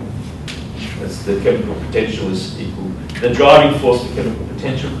out. That's the chemical potential is equal. The driving force of the chemical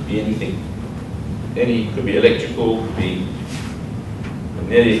potential could be anything. Could be electrical, could be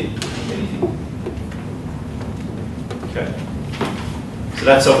magnetic, anything. Okay. So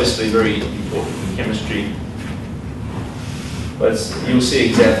that's obviously very important in chemistry. But you'll see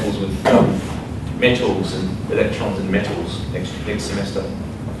examples with metals and electrons and metals next semester.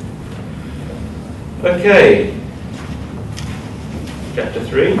 Okay. Chapter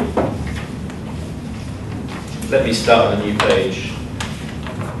 3. Let me start on a new page.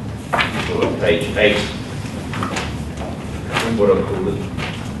 Or page 8. I remember what I called it.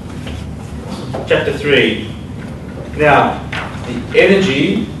 Chapter 3. Now, the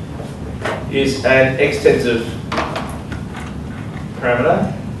energy is an extensive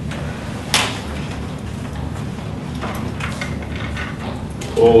parameter.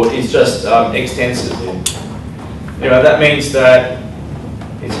 Or it's just extensive. Anyway, that means that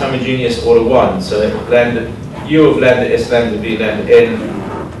it's homogeneous order 1. So lambda u of lambda s lambda v lambda n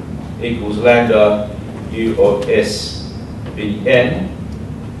equals lambda u of s v n.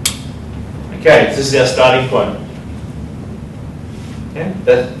 Okay, so this is our starting point. Okay,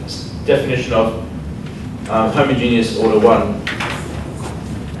 that's definition of homogeneous order 1.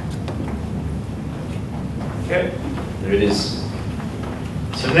 Okay, there it is.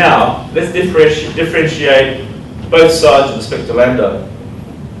 So now, let's differentiate both sides with respect to lambda.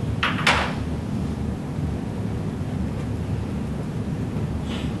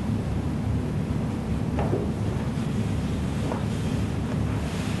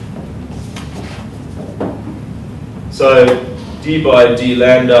 So d by d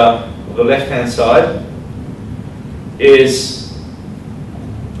lambda on the left-hand side is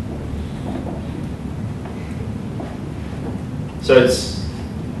it's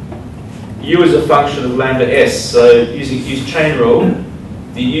u is a function of lambda s. So use chain rule,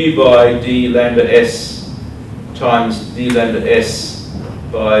 the u by d lambda s times d lambda s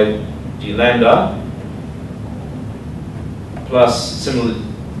by d lambda plus similarly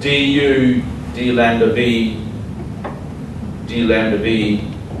du d lambda v d lambda v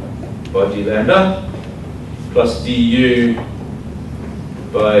by d lambda plus du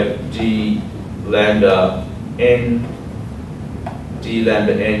by d lambda n d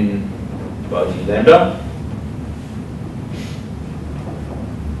lambda n by d lambda.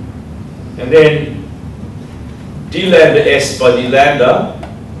 And then d lambda s by d lambda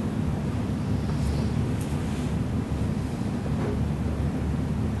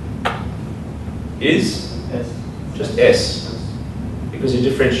is just s, because you're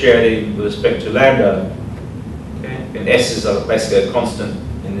differentiating with respect to lambda, okay? And s is basically a constant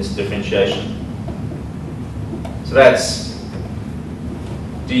in this differentiation. So that's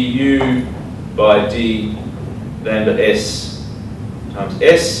du by d lambda s times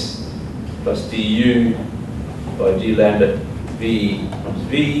s plus du by d lambda v times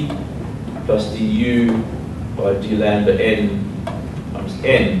v plus du by d lambda n times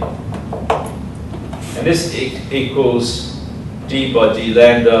n. And this equals d by d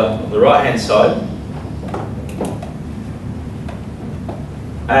lambda on the right hand side.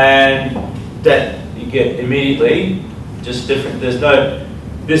 And that you get immediately just different.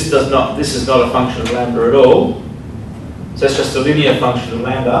 This is not a function of lambda at all. So that's just a linear function of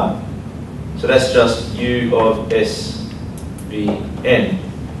lambda. So that's just u of s v n.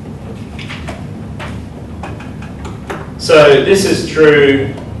 So this is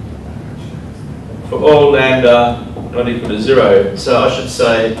true for all lambda not equal to 0. So I should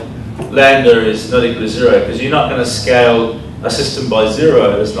say lambda is not equal to 0 because you're not going to scale a system by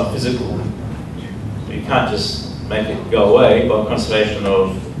 0. It's not physical. You can't just make it go away by conservation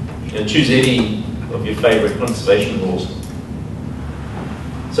of, choose any of your favorite conservation rules.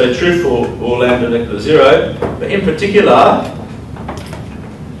 So true for all lambda not equal to 0, but in particular,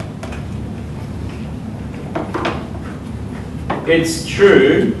 it's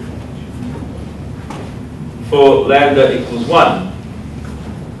true for lambda equals 1.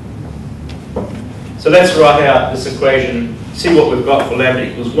 So let's write out this equation, see what we've got for lambda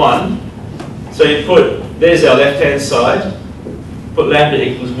equals 1. So you put, there's our left-hand side, put lambda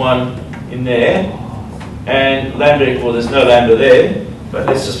equals 1 in there, and lambda equals, there's no lambda there, but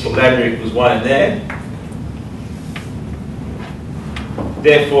let's just put lambda equals 1 in there.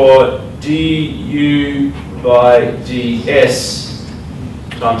 Therefore, du by ds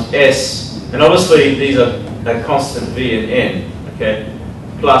times s, and obviously these are a constant v and n, okay,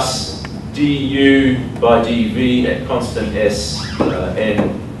 plus du by dv at constant s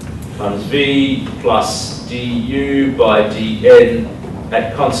n times v plus du by dn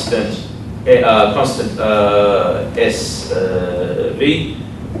at constant s v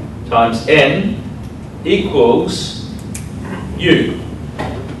times n equals u.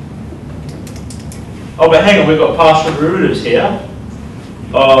 Oh, but hang on, we've got partial derivatives here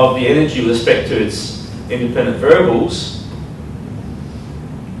of the energy with respect to its independent variables.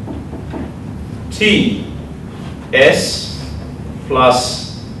 T s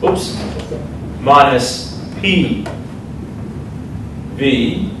plus, oops, minus p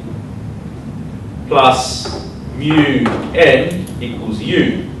v plus mu n equals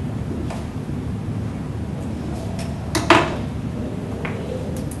u.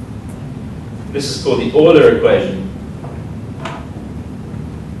 This is called the Euler equation.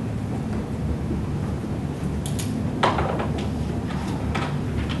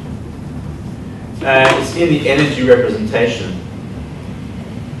 And it's in the energy representation.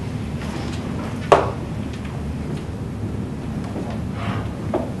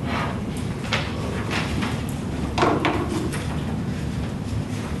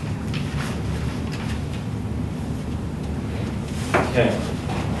 Okay.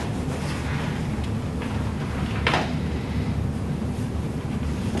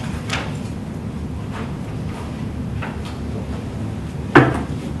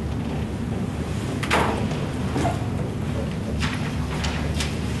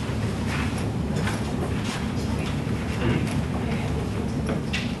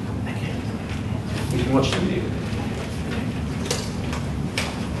 Watch the video.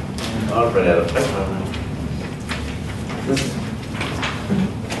 I've run out of paper.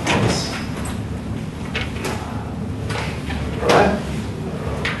 Alright.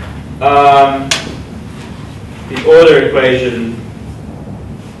 The Euler equation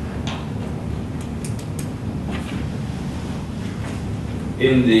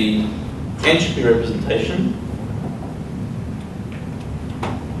in the entropy representation.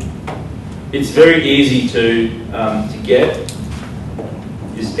 It's very easy to get.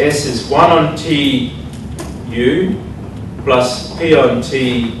 Is S is 1 on T U plus P on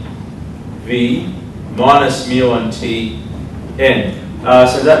T V minus mu on T N.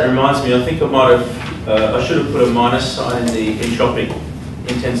 So that reminds me, I think I might have, I should have put a minus sign in the entropic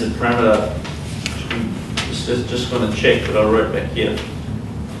intensive parameter. Just going to check that I wrote back here.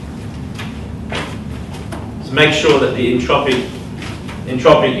 So make sure that the entropic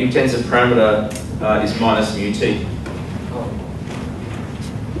intensive parameter is minus mu t.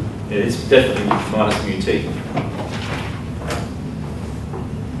 Yeah, it's definitely minus mu t.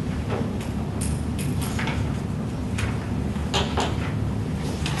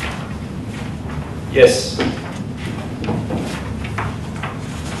 Yes.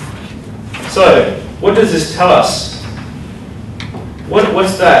 So, what does this tell us?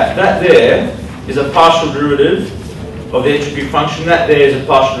 What's that? That there is a partial derivative of the entropy function. That there is a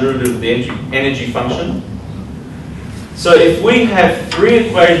partial derivative of the energy function. So if we have three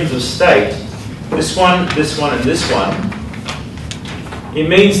equations of state, this one, and this one, it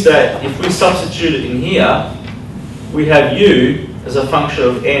means that if we substitute it in here, we have u as a function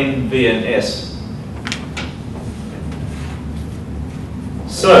of n, v, and s.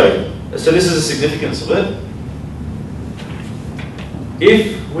 So this is the significance of it.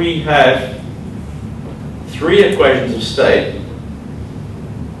 If we have three equations of state,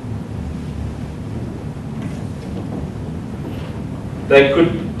 they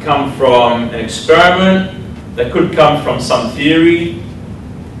could come from an experiment, they could come from some theory.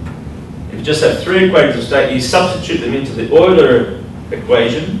 If you just have three equations of state, you substitute them into the Euler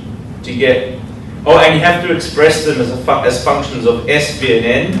equation to get, and you have to express them as functions of S, V, and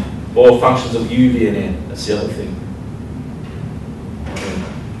N, or functions of U, V, and N. That's the other thing.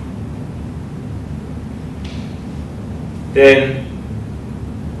 Then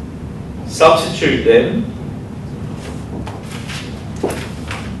substitute them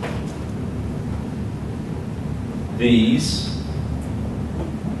these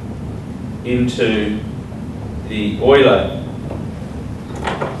into the Euler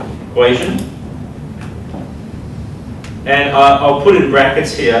equation. And I'll put in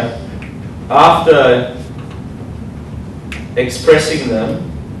brackets here, after expressing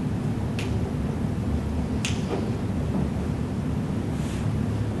them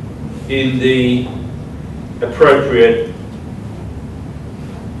in the appropriate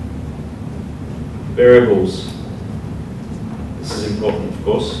variables. This is important, of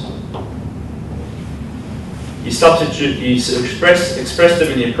course. You substitute, you express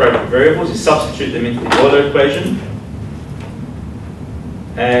them in the appropriate variables, you substitute them into the Euler equation,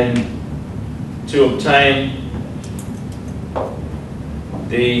 and to obtain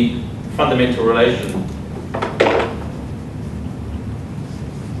the fundamental relation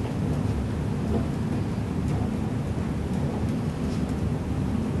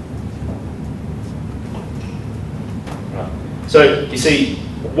So you see,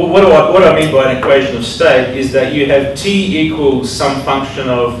 what I mean by an equation of state is that you have t equals some function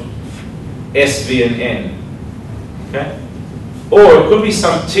of s, v, and n. Okay? Or it could be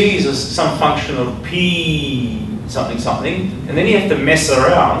some t is some function of p something something, and then you have to mess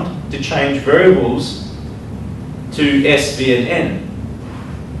around to change variables to s, v, and n.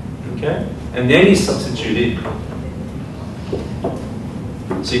 Okay? And then you substitute it.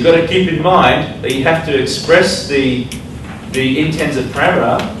 So you've got to keep in mind that you have to express the intended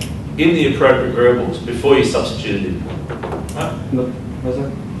parameter in the appropriate variables before you substitute it in. Right? Look,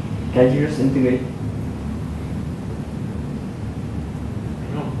 can you just integrate?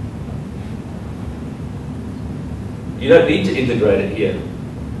 No. You don't need to integrate it here.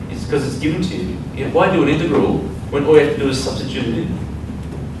 It's because it's given to you. Why do an integral when all you have to do is substitute it in?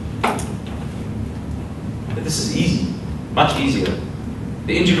 But this is easy, much easier.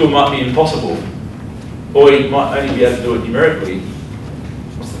 The integral might be impossible, or you might only be able to do it numerically.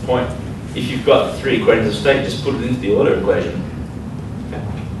 What's the point? If you've got 3 equations of state, just put it into the Euler equation. Okay.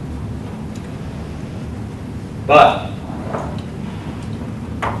 But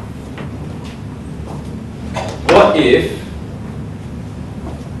what if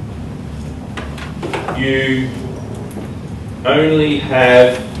you only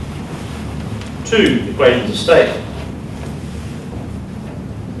have 2 equations of state?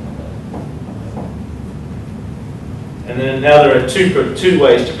 And then now there are two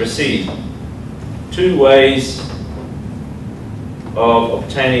ways to proceed. 2 ways of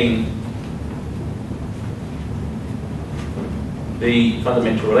obtaining the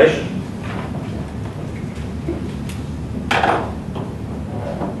fundamental relation.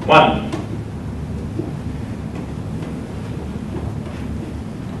 1.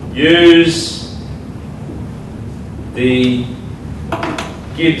 Use the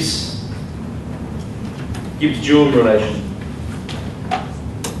Gibbs-Duhem relation.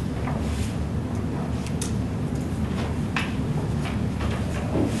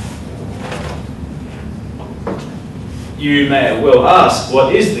 You may well ask,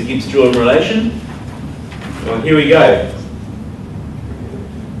 what is the Gibbs-Duhem relation? Well, here we go.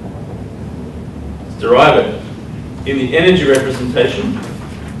 Let's derive it. In the energy representation,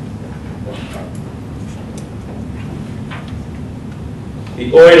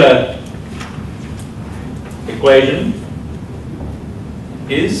 the Euler equation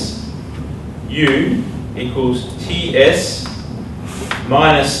is U equals Ts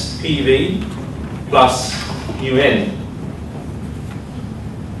minus PV plus UN.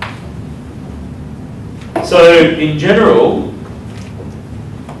 So in general,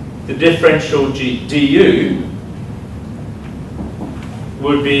 the differential du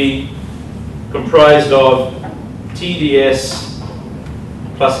would be comprised of TdS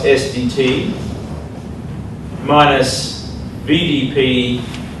plus SDT minus VdP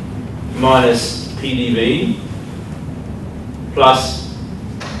minus PDV plus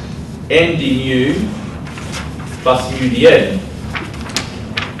NdU plus UdN.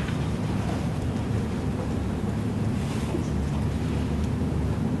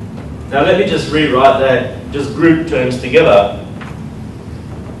 Now let me just rewrite that, just group terms together.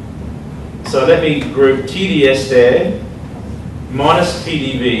 So let me group TdS there, minus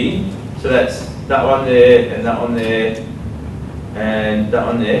PDV, so that's that one there, and that one there, and that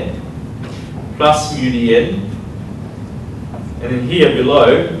one there, plus UdN. And then here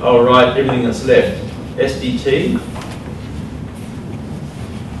below, I'll write everything that's left. SDT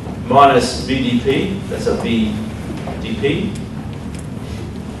minus VdP, that's a VdP,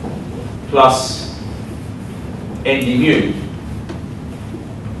 plus NdMu.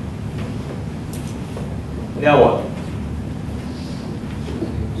 Now what?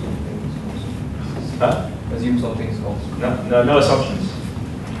 Huh? Assume something's false. No assumptions.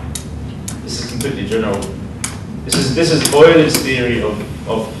 This is completely general. This is Euler's theory of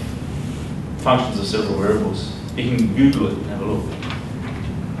functions of several variables. You can Google it and have a look.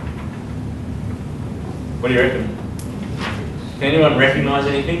 What do you reckon? Can anyone recognise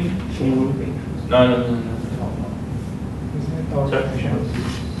anything? No. Isn't it our Sorry? definition of T?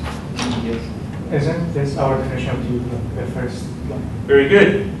 Yes. Isn't this our definition of T, the first line? Very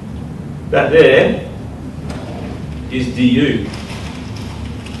good. That there is du.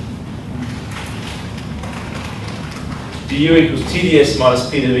 Du equals TdS minus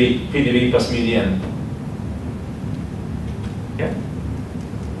P dV plus mu dn. Okay?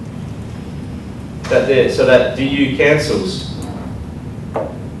 That there, so that du cancels.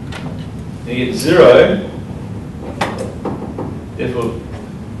 You get 0. Therefore,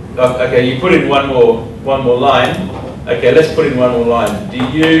 okay, you put in one more line. Okay, let's put in one more line.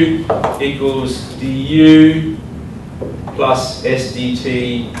 Du equals du plus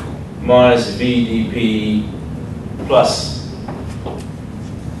SDT minus VdP plus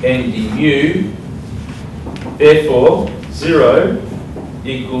N du. Therefore, 0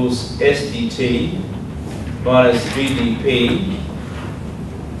 equals SDT minus VdP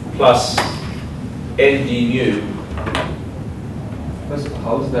plus N du.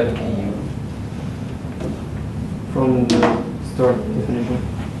 How is that du? From the start definition.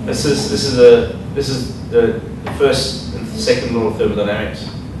 This is the first and second law of thermodynamics.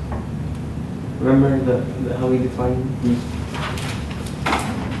 Remember the how we define these?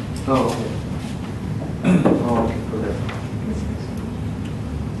 Oh, okay. Oh, okay, correct.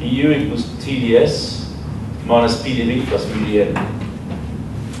 Du equals TdS minus PdV plus mu dn.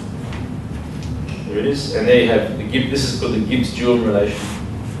 There it is, and there you have the this is called the Gibbs-Duhem relation.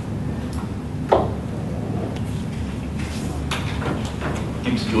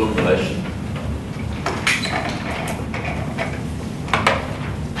 Gibbs-Duhem relation.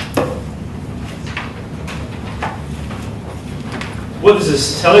 What this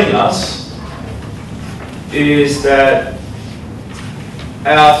is telling us is that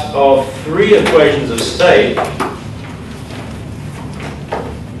out of 3 equations of state,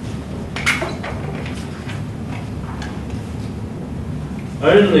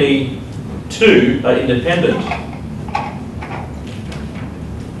 only 2 are independent.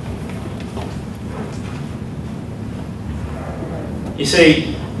 You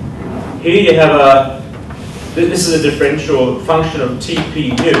see, here you have this is a differential function of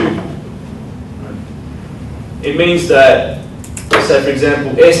Tp mu. It means that, say for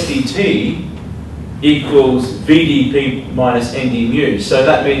example, SDT equals VdP minus Nd mu. So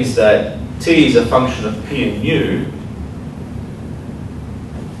that means that T is a function of P and mu.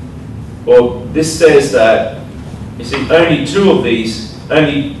 Well, this says that, you see, only 2 of these,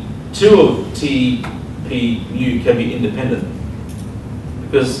 only 2 of T, P, mu can be independent.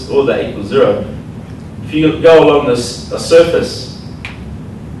 Because all that equals 0. If you go along a surface,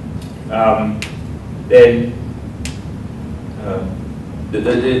 then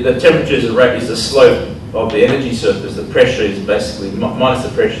the temperature is the slope of the energy surface. The pressure is basically, minus the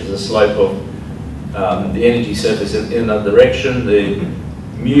pressure is the slope of the energy surface in another direction. The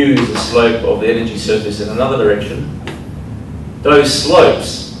mu is the slope of the energy surface in another direction. Those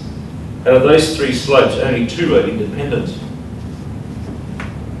slopes, out of those 3 slopes, only 2 are independent.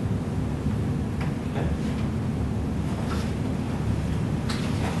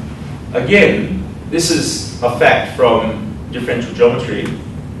 Again, this is a fact from differential geometry,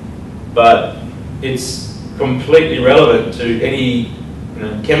 but it's completely relevant to any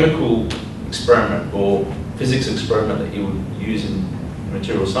chemical experiment or physics experiment that you would use in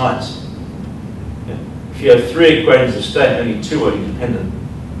material science. Yeah. If you have 3 equations of state, only 2 are independent.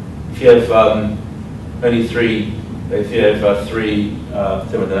 If you have only 3, if you have 3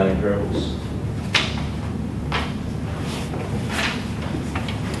 thermodynamic variables.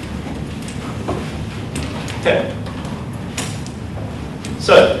 Okay.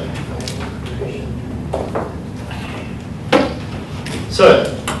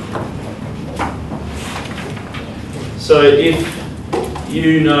 So if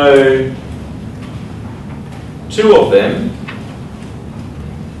you know 2 of them,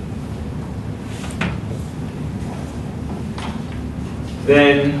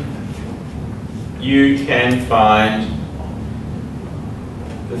 then you can find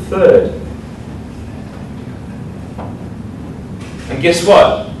the 3rd. And guess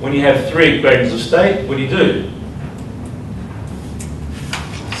what? When you have 3 equations of state, what do?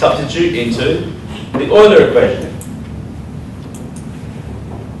 Substitute into the Euler equation.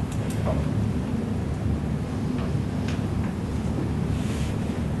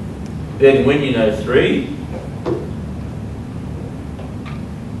 Then when you know 3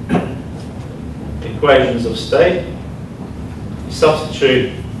 equations of state, you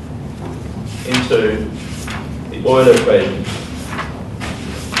substitute into Euler equation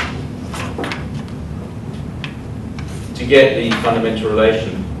to get the fundamental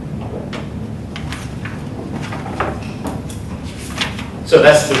relation. So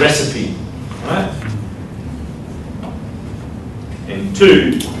that's the recipe, right? And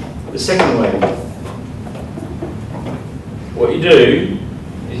 2, the second way. What you do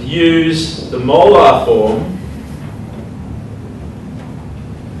is use the molar form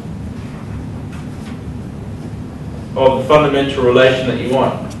of the fundamental relation that you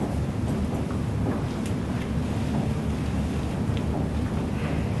want.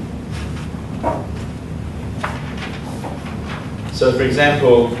 So for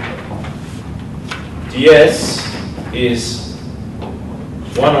example, ds is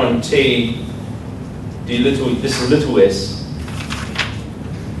 1 on t d little, this is little s,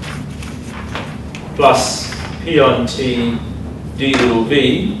 plus p on t d little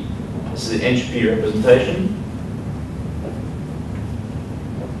v, this is the entropy representation.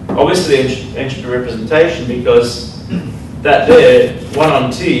 Obviously entropy representation because that there, 1 on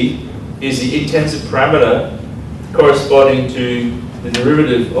t, is the intensive parameter corresponding to the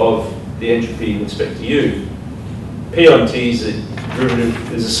derivative of the entropy with respect to u. P on t is the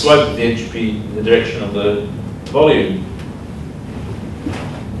derivative, is the slope of the entropy in the direction of the volume.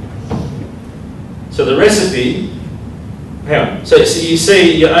 So the recipe, hang on, so you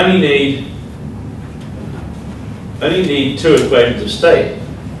see you only need 2 equations of state.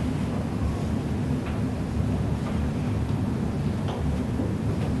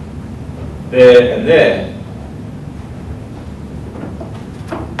 There and there.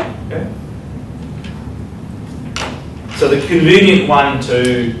 Okay. So the convenient one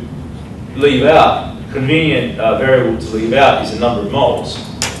to leave out, convenient variable to leave out is the number of moles.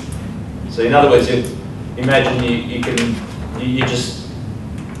 So in other words, imagine you just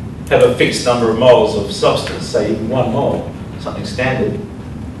have a fixed number of moles of substance, say even 1 mole, something standard.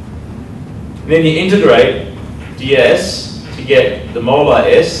 And then you integrate ds to get the molar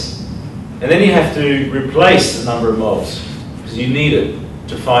s. And then you have to replace the number of moles, because you need it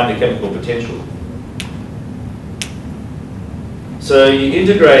to find the chemical potential. So you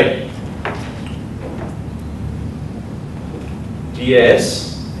integrate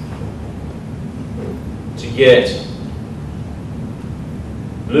ds to get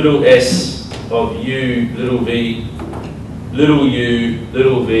little s of u, little v, little u,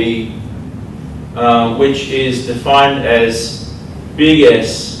 little v, which is defined as big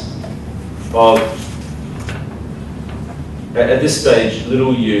S of, at this stage,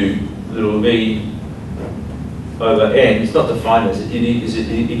 little u, little v over n. It's not defined as is it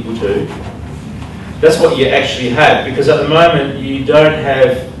equal to. That's what you actually have, because at the moment you don't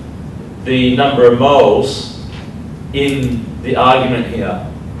have the number of moles in the argument here.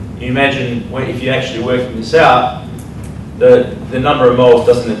 You imagine if you're actually working this out, the number of moles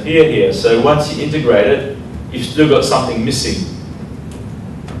doesn't appear here. So once you integrate it, you've still got something missing.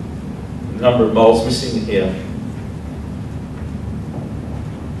 Number of moles missing here.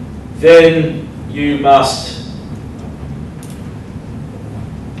 Then you must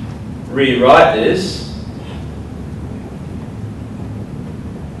rewrite this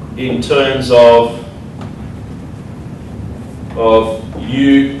in terms of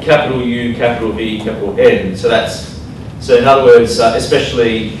U, capital V, capital N. So in other words,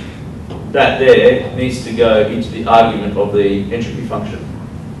 especially that there needs to go into the argument of the entropy function.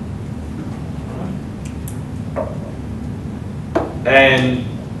 And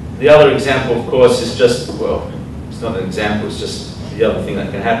the other example, of course, is just, well, it's not an example, it's just the other thing that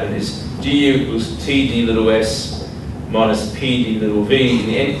can happen is du equals t d little s minus p d little v in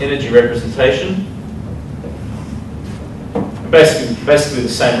the energy representation. Basically the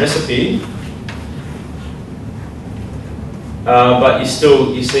same recipe, but you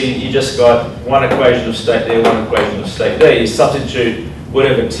see, you just got 1 equation of state there, 1 equation of state there. You substitute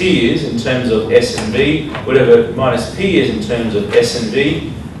whatever t is in terms of s and v, whatever minus p is in terms of s and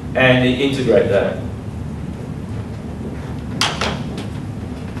v, and you integrate that.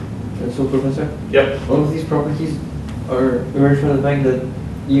 So, Professor? Yep. All of these properties are emerged from the fact that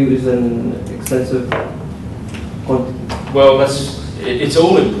U is an extensive quantity. Well, it's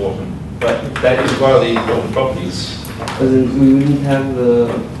all important, but that is one of the important properties. As in, we wouldn't have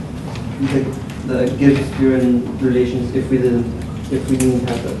the Gibbs-Duhem relations if we didn't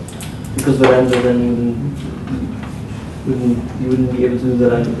have that, because the lambda then you wouldn't be able to do the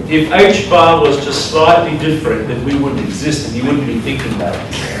lambda. If h bar was just slightly different, then we wouldn't exist, and you wouldn't be thinking about it.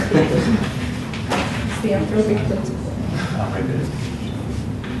 It's the anthropic principle.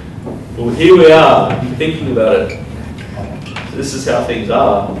 Well, here we are thinking about it. So this is how things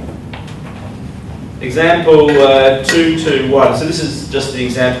are. Example 221. So this is just the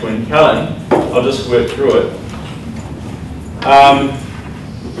example in Callen. I'll just work through it.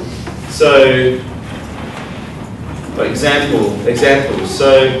 Examples.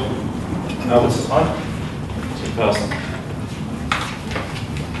 So, what's the time? Too fast.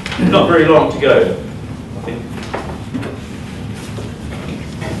 Not very long to go, I think.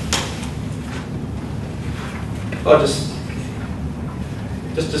 Oh, just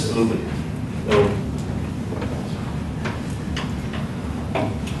a little bit.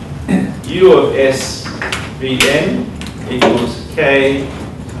 U of S Vn equals K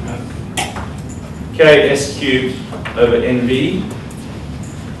S cubed over NV.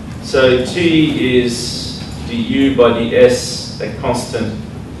 So T is du by ds, a constant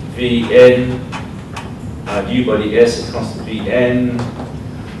Vn, u by ds, a constant Vn,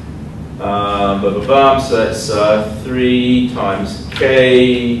 so that's 3 times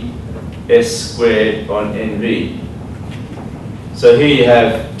K S squared on NV. So here you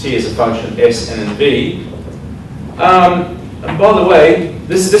have T as a function S and NV. And by the way,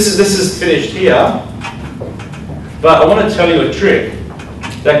 this is finished here, but I want to tell you a trick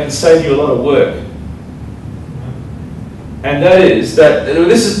that can save you a lot of work. And that is that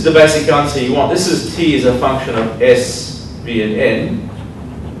this is the basic answer you want. This is T as a function of S, V, and N,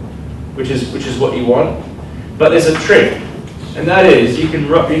 which is what you want. But there's a trick, and that is you can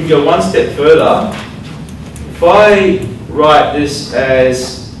go one step further. If I write this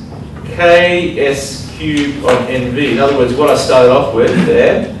as Ks cubed on NV, in other words, what I started off with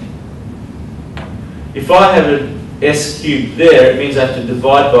there, if I have an S cubed there, it means I have to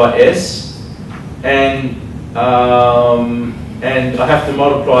divide by S, and I have to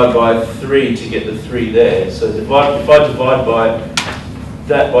multiply by 3 to get the 3 there. So if I divide by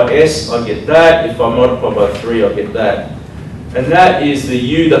that by S, I get that. If I multiply by 3, I get that. And that is the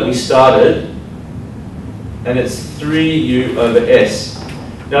U that we started, and it's 3U over S.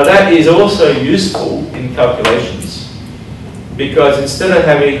 Now that is also useful in calculations, because instead of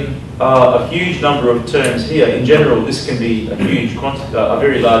having a huge number of terms here, in general this can be a huge a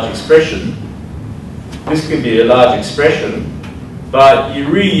very large expression. This can be a large expression, but you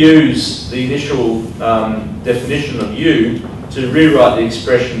reuse the initial definition of U to rewrite the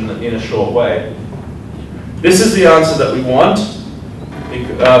expression in a short way. This is the answer that we want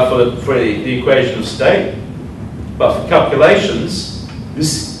for the equation of state, but for calculations,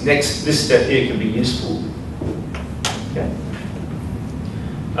 this step here can be useful. Okay.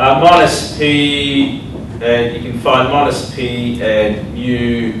 Minus P, and you can find minus P and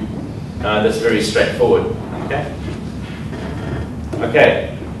U. That's very straightforward. Okay.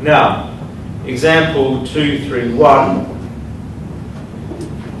 Okay. Now, example 231.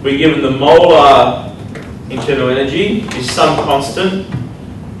 We're given the molar internal energy is some constant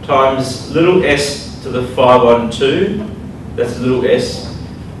times little s to the 512. That's little s,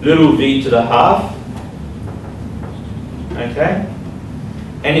 little v to the half. Okay.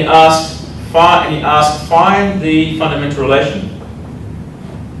 And you ask find the fundamental relation.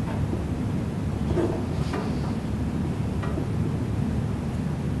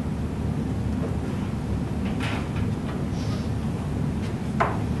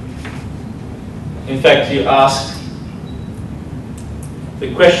 In fact, you ask,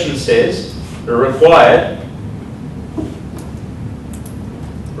 the question says, required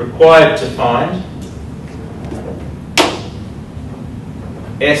to find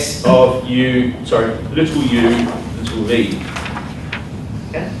S of U, sorry, little u, little v.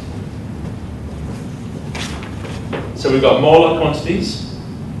 Okay? So we've got molar quantities.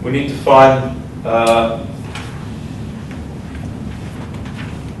 We need to find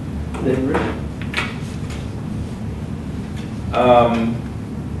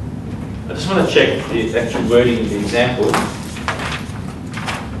I just want to check the actual wording of the example.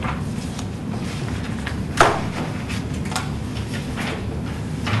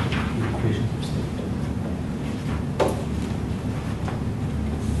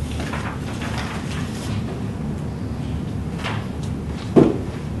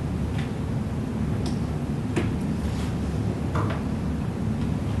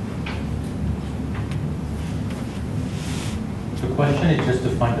 It's just to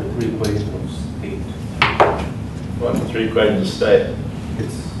find the 3 equations of state. What, the 3 equations of state?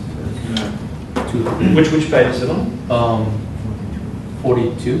 It's 2. Which page is it on?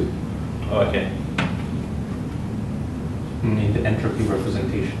 42. Oh, okay. Need the entropy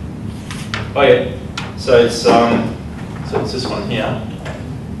representation. Oh yeah. So it's this one here.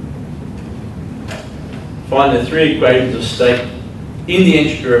 Find the 3 equations of state in the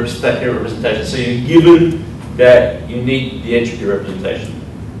entropy representation. So you're given that you need the entropy representation.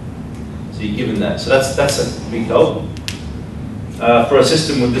 So So you're given that. So that's a big help for a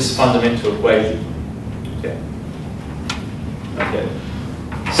system with this fundamental equation. Okay. Okay.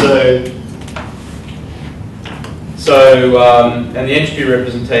 And the entropy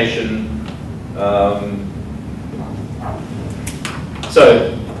representation.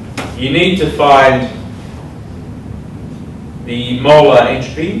 So you need to find the molar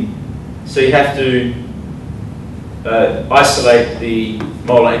entropy. So you have to isolate the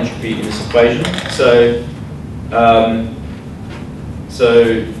molar entropy in this equation. So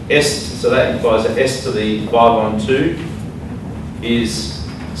so that implies that S to the 5 on 2 is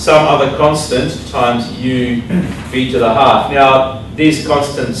some other constant times U V to the half. Now these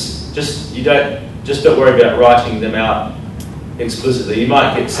constants, don't worry about writing them out explicitly. You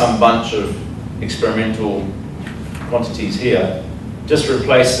might get some bunch of experimental quantities here. Just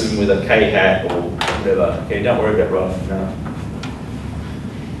replace them with a K hat or whatever. Okay, don't worry about writing them out.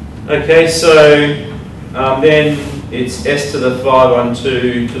 Okay, so then it's S to the 5 on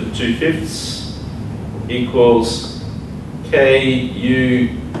 2 to the 2/5 equals K U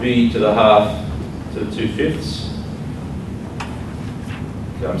V to the half to the 2/5.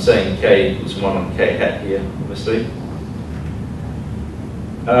 Okay, I'm saying K equals 1 on K hat here, obviously.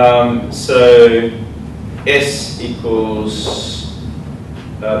 So S equals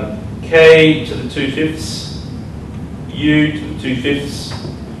K to the 2/5, U to the 2/5,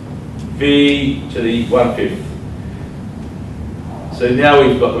 V to the 1/5. So now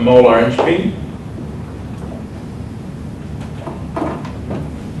we've got the molar entropy.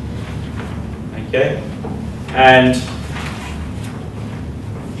 Okay, and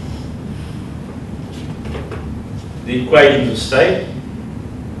the equations of state.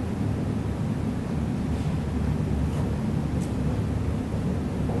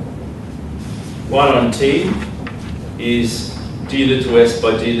 One on T is d little s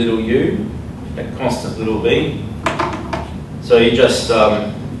by d little u at constant little v. So you just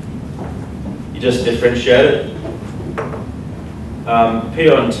differentiate it. P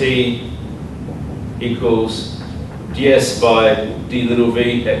on T equals ds by d little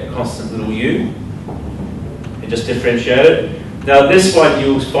v at constant little u. You just differentiate it. Now this one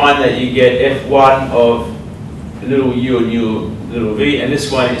you'll find that you get f1 of little u and u little v, and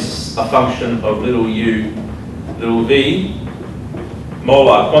this one is a function of little u little v,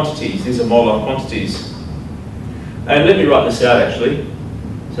 molar quantities. These are molar quantities. And let me write this out actually.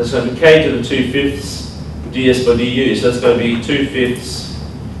 So it's going to be k to the 2/5 ds by du. So it's going to be 2/5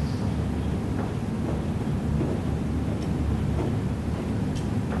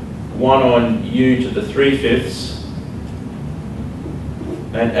 1 on u to the 3/5.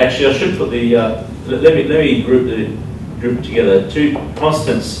 And actually I should put the let me group it together. Two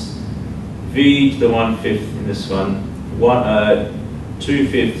constants, v to the 1/5 in this one,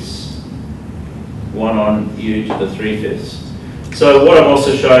 2/5 1 on u to the 3/5. So what I'm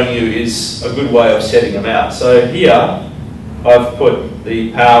also showing you is a good way of setting them out. So here I've put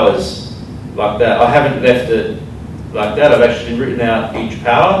the powers like that. I haven't left it like that. I've actually written out each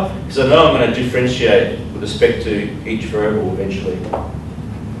power because I know I'm going to differentiate with respect to each variable eventually.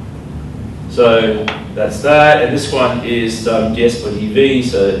 So that's that, and this one is ds by dv,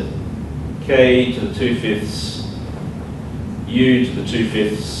 so k to the 2/5, u to the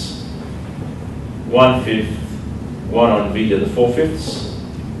 2/5, 1/5, 1 on v to the 4/5.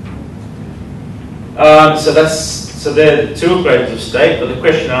 So they're the two equations of state, but the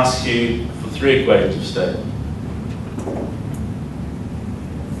question asks you for 3 equations of state.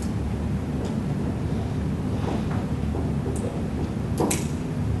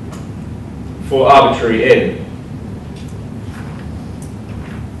 For arbitrary n.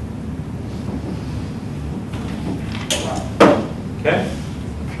 Okay?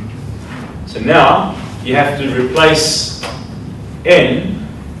 So now you have to replace n.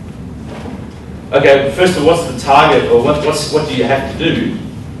 Okay, first of all, what's the target, or what do you have to do?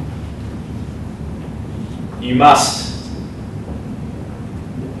 You must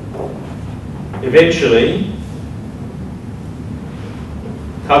eventually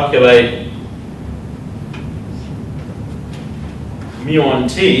calculate mu on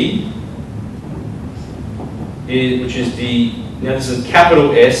t, which is now this is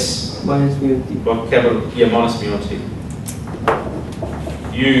capital S. Minus mu on t. Well, minus mu on t.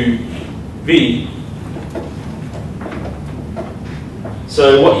 U, V.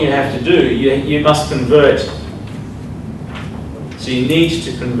 So what you have to do, you must convert. So you need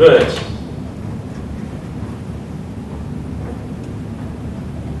to convert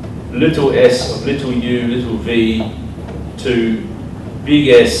little s of little u, little v to big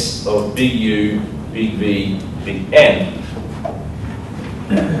S of big U, big V, big N.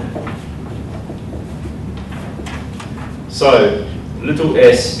 So little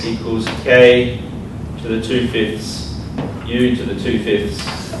s equals k to the 2/5, u to the 2/5,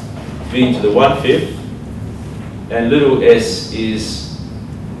 v to the 1/5, and little s is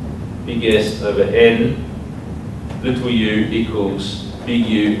big S over n, little u equals big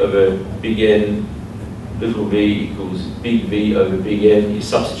U over big N, little v equals big V over big N. You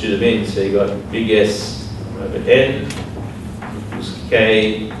substitute them in, so you got big S over N equals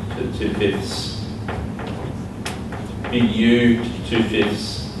k to the 2/5, big U to the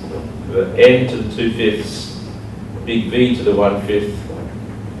 2/5 over N to the 2/5, big V to the 1/5,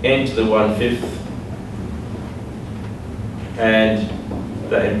 N to the 1/5, and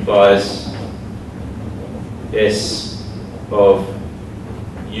that implies S of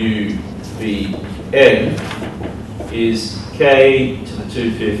U V N is k to the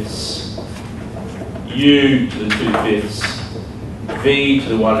 2/5, U to the 2/5, V to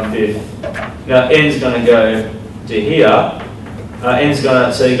the 1/5. Now N's going to go to here.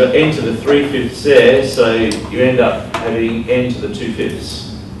 So you've got N to the 3/5 there, so you end up having N to the 2/5.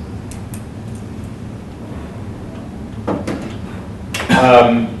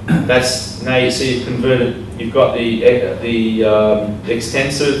 That's now you see you've converted. You've got the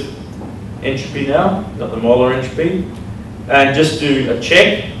extensive entropy now, not the molar entropy, and just do a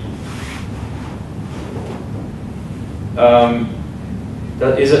check.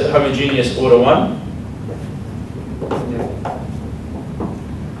 Is it homogeneous order 1? Yeah.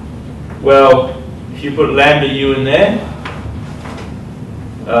 Well, if you put lambda u in there,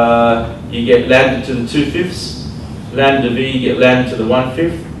 you get lambda to the 2/5, lambda v, you get lambda to the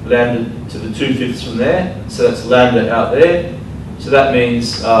 1/5, lambda to the 2/5 from there, so that's lambda out there. So that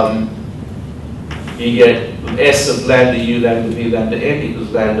means you get S of lambda u, lambda v, lambda n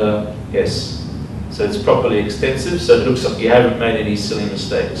equals lambda s. So it's properly extensive, so it looks like you haven't made any silly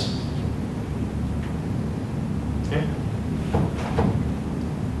mistakes. Okay.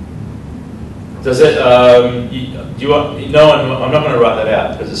 Does it, do you want, no one, I'm not going to write that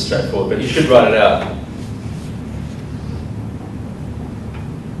out because it's straightforward, but you should write it out.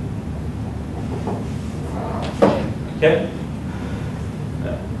 Okay?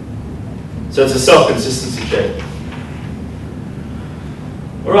 So it's a self-consistency check.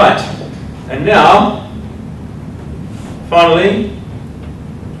 All right, and now, finally,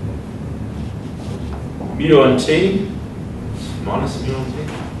 mu on t, minus mu on t.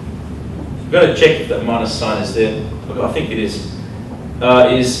 You've got to check if that minus sign is there. I think it is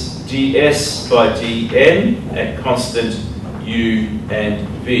ds by dn at constant u and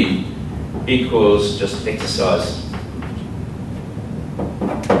v equals just exercise.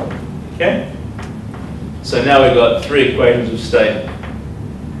 Okay? So now we've got 3 equations of state.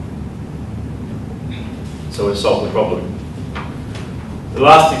 So we've solved the problem. The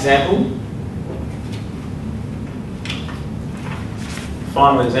last example,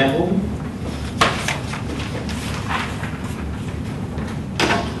 final example.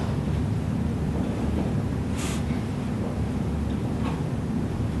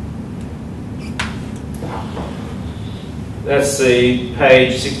 That's the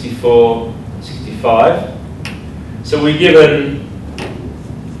page 64, 65. So we're given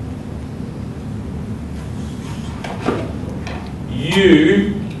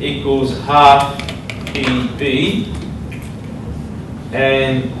U equals half PB,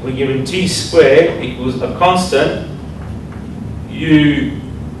 and we're given T squared equals a constant U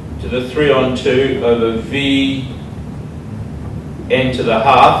to the 3 on 2 over V n to the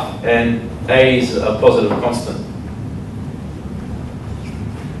half, and A is a positive constant.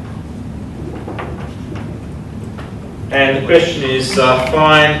 And the question is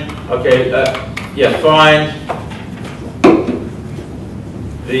find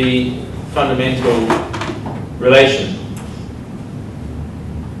the fundamental relation.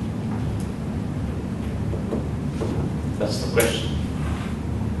 That's the question.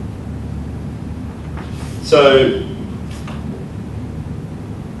 So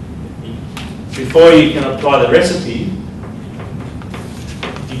before you can apply the recipe,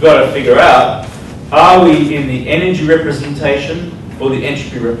 you've got to figure out, are we in the energy representation or the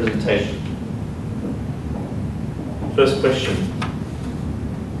entropy representation? First question.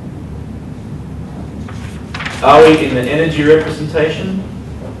 Are we in the energy representation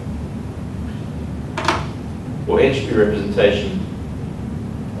or entropy representation?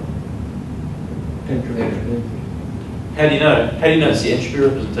 Entropy. How do you know? How do you know it's the entropy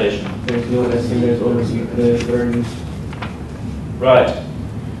representation? There's no lesson, there's always the values. Right.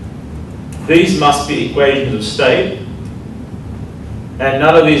 These must be equations of state, and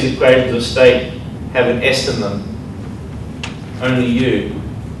none of these equations of state have an S in them, only U.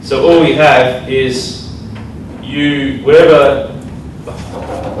 So all we have is whatever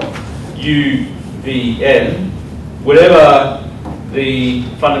u, v, n, whatever the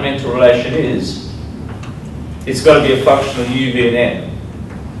fundamental relation is, it's got to be a function of u, v, and n.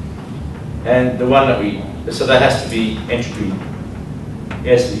 And the one that so that has to be entropy.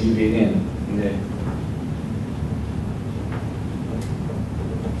 Yes, the u, v, and n in there.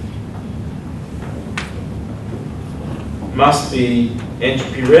 Must be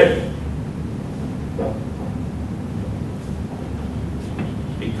entropy rep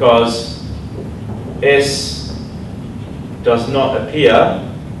because S does not appear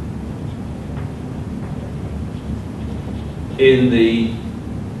in the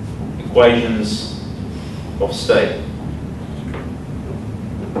equations of state.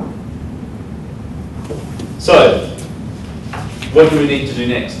 So, what do we need to do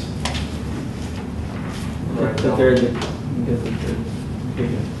next? Right The now. third equation.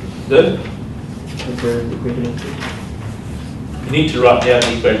 The third equation. You need to write down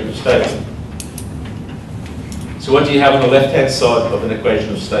the equation of state. So what do you have on the left-hand side of an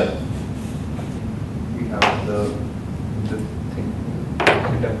equation of state? We have the thing,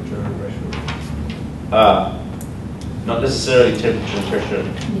 temperature and pressure. Not necessarily temperature and pressure.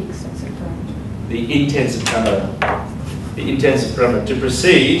 The extensive parameter. The intensive parameter. The intensive parameter. To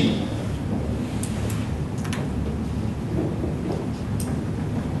proceed,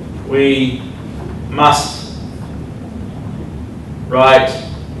 we must write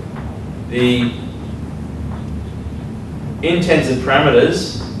the intensive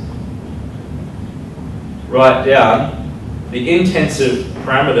parameters, write down the intensive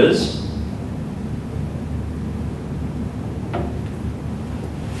parameters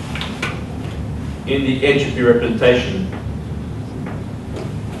in the entropy representation.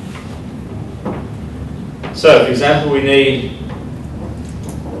 So, for example, we need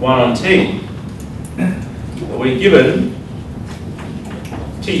 1 on t. We're given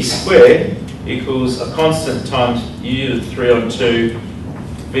t squared equals a constant times u to the 3 on 2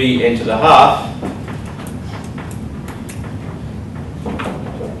 v n to the half.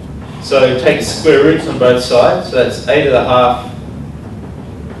 So take square roots on both sides. So that's a to the half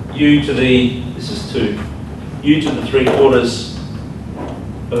u to the, this is 2, u to the 3/4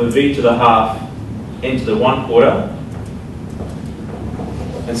 over v to the half n to the 1/4.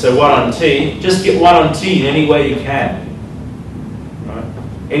 And so 1 on t, just get 1 on t in any way you can. Right?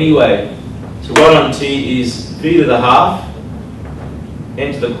 Any way. So 1 on t is v to the half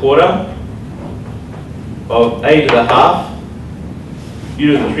n to the 1/4 of a to the half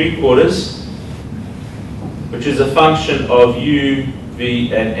u to the 3/4, which is a function of u,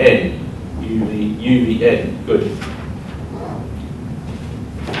 v, and n. U, v, n. Good.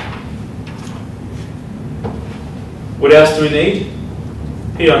 What else do we need?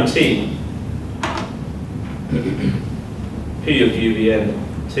 P on t. P of u, v, n,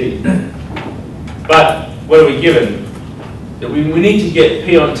 t. But what are we given? That we need to get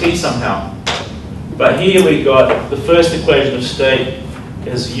P on t somehow. But here we got the first equation of state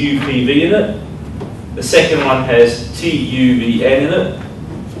has u, p, v in it. The second one has t, u, v, n in it.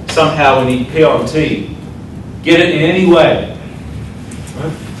 Somehow we need P on t. Get it in any way.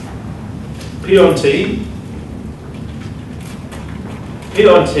 Right? P on t. P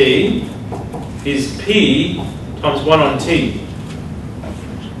on t is p times 1 on t.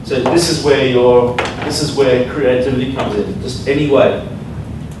 So this is where creativity comes in, just any way.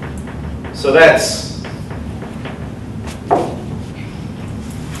 So that's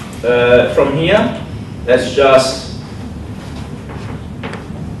from here, that's just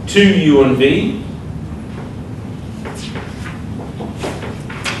 2u on v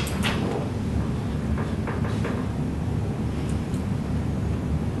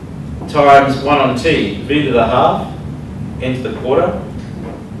times 1 on t, v to the half, n to the 1/4,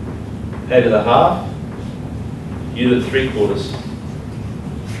 a to the half, u to the 3/4.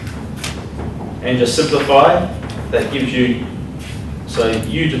 And just simplify, that gives you, so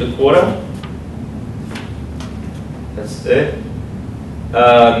u to the 1/4, that's there,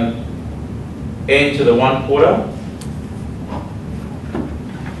 n to the 1/4,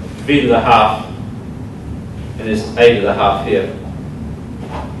 v to the half, and there's a to the half here.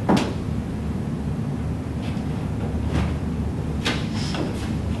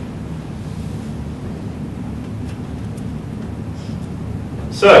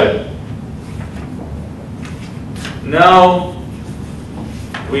 So, now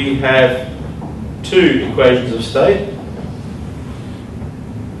we have 2 equations of state,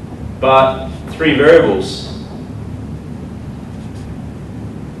 but 3 variables.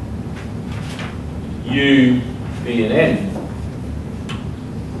 U, v, and n.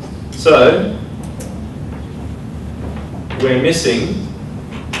 So, we're missing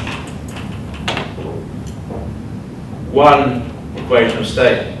one equation of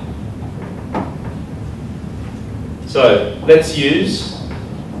state. So let's use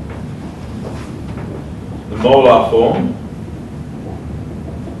the molar form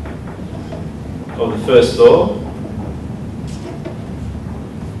of the first law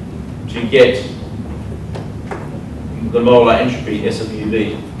to get the molar entropy S of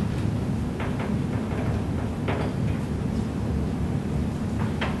UV.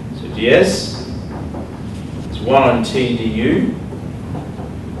 So ds is 1 on T du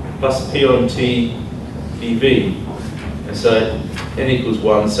plus P on T dV. And so n equals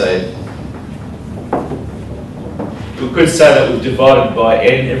 1, say. We could say that we've divided by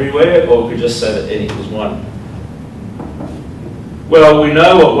n everywhere, or we could just say that n equals 1. Well, we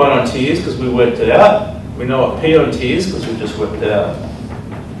know what 1 on T is because we worked it out. We know what P on T is because we just worked it out.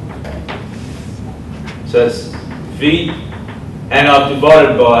 So it's V, and I've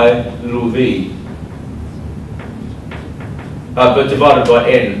divided by little v. But divided by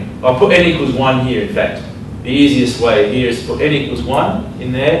n. I'll put n equals 1 here, in fact. The easiest way here is to put n equals 1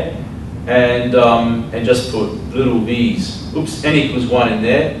 in there, and just put little v's. Oops, n equals 1 in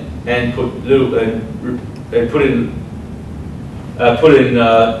there, and put little and put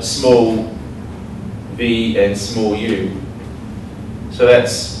in small v and small u. So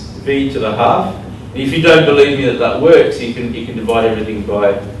that's v to the half. If you don't believe me that that works, you can divide everything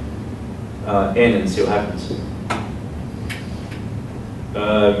by n and see what happens.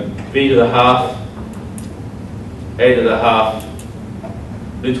 V to the half, a to the half,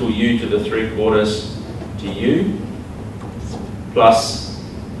 little u to the 3/4 du, plus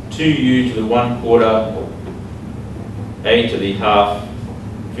 2u to the 1/4, a to the half,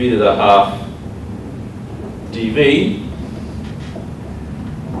 v to the half, dv.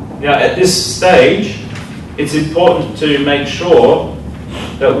 Now at this stage, it's important to make sure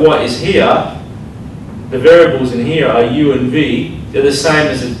that what is here, the variables in here are u and v, they're the same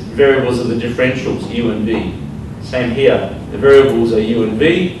as the variables of the differentials, u and v. Same here, the variables are u and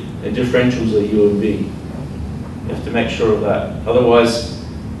v, the differentials are u and v. You have to make sure of that, otherwise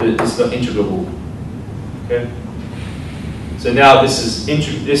it's not integrable. Okay. So now this is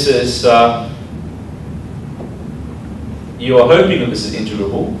you are hoping that this is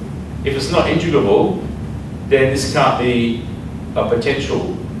integrable. If it's not integrable, then this can't be a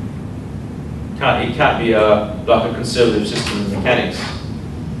potential. It can't be like a conservative system in mechanics.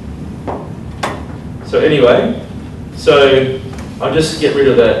 So anyway, so I'll just get rid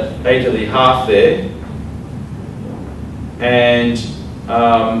of that a to the half there, and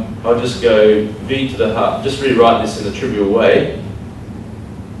I'll just go v to the half. Just rewrite this in a trivial way.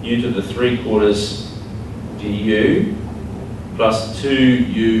 U to the 3/4 du plus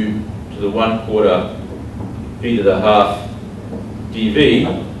 2u to the 1/4 v to the half dv.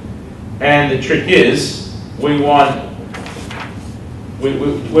 And the trick is we want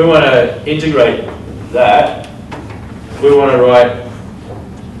to integrate that. We want to write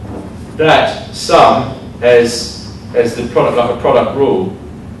that sum as the product, like a product rule.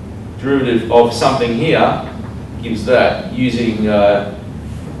 Derivative of something here gives that using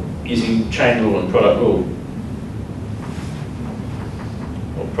chain rule and product rule.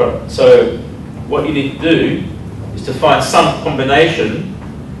 So what you need to do is to find some combination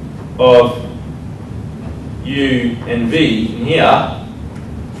of u and v in here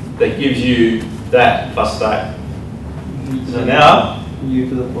that gives you that plus that. So now u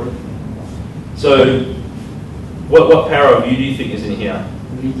to the 4th. So what power of u do you think is in here?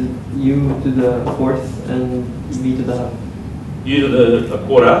 U to the 4th and v to the half. U to the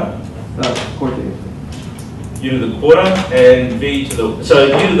quarter. Quarter. U to the quarter and v to the, so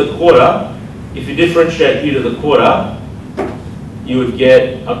u to the quarter, if you differentiate u to the quarter, you would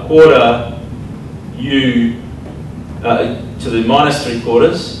get a quarter u to the minus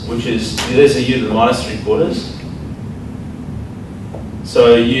 3/4, which is, there's a u to the minus 3/4.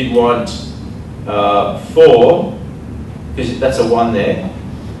 So you'd want 4, because that's a 1 there,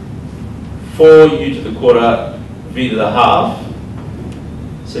 4u to the quarter, v to the half.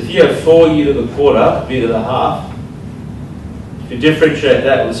 So if you have 4u to the quarter, v to the half, if you differentiate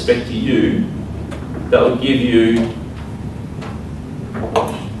that with respect to u, that would give you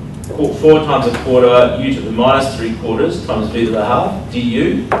 4 times a quarter, u to the minus 3/4 times v to the half,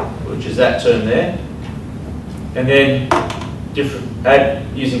 du, which is that term there. And then add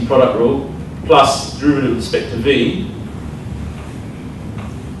using product rule, plus derivative with respect to v,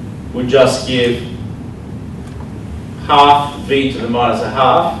 would just give half v to the minus a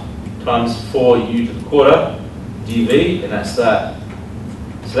half times 4u to the quarter dv, and that's that.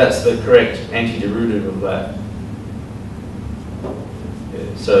 So that's the correct antiderivative of that.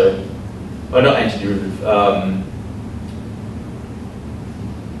 So, oh, not antiderivative.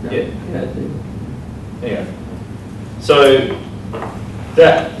 Anyway, so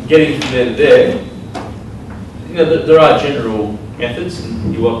that getting from there to there, you know, there are general methods,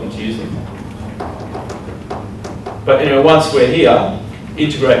 and you're welcome to use them. But anyway, once we're here,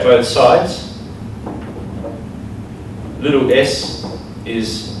 integrate both sides. Little s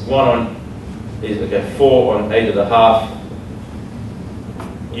is 4 on 8 to the half,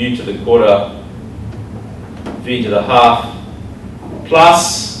 u to the quarter, v to the half,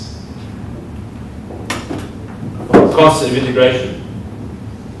 plus constant of integration,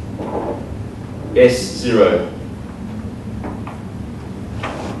 S0.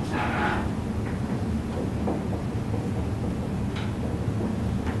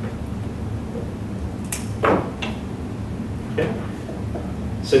 Okay.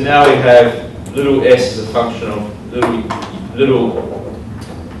 So now we have little s as a function of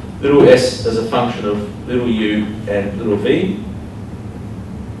little s as a function of little u and little v.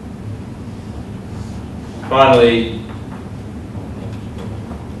 Finally,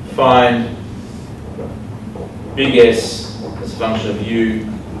 find big S as a function of U,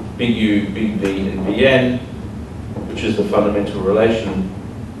 big V, and Vn, which is the fundamental relation,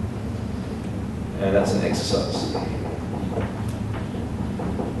 and that's an exercise.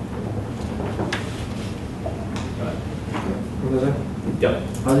 Professor? Yep.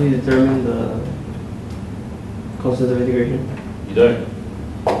 How do you determine the constant of integration? You don't.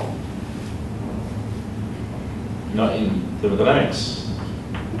 Not in thermodynamics.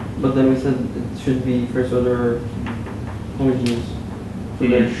 But then we said it should be first order homogeneous. So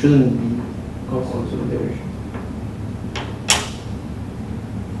there shouldn't be constants of integration.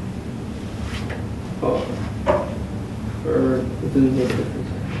 Oh. Or it doesn't make a difference.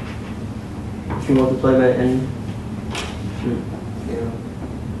 If you multiply by n,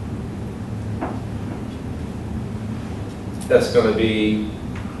 That's going to be,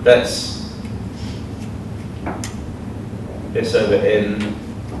 that's S over n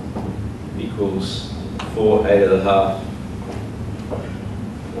equals 4a to the half,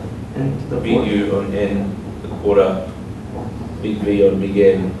 n to the big fourth. U on n to the quarter, big V on big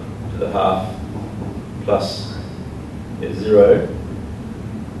N to the half, plus S0.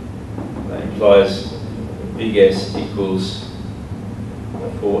 That implies big S equals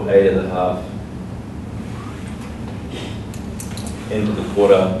 4a to the half, n to the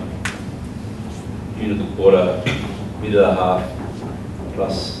quarter, u to the quarter, v to the half,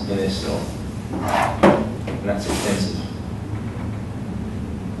 plus ns naught. And that's extensive.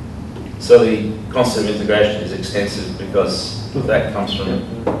 So the constant of integration is extensive because that comes from there.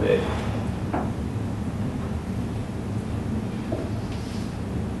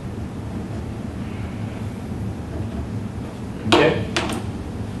 Okay.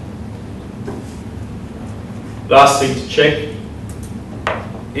 Last thing to check.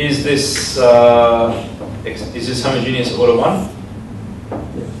 Is this homogeneous order 1?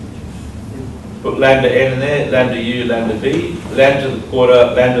 Put lambda n in there, lambda u, lambda v, lambda to the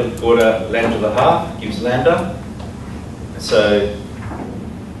quarter, lambda to the quarter, lambda to the half gives lambda. So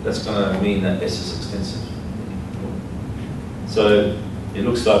that's going to mean that S is extensive. So it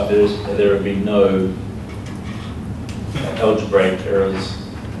looks like there have been no algebraic errors.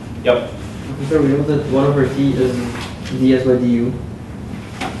 Yep. So we know that 1 over t is ds by du.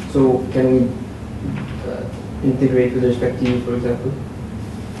 So can we integrate with respect to u, for example?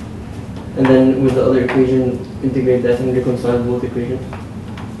 And then with the other equation, integrate that and reconcile both equations?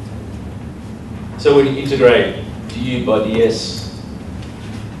 So when you integrate du by ds,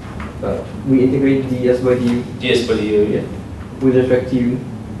 we integrate ds by du. ds by du, yeah. With respect to u.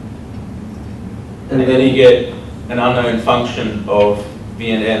 And then you get an unknown function of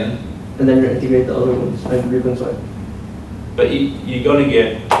v and n. And then integrate the other ones and reconcile. But you're going to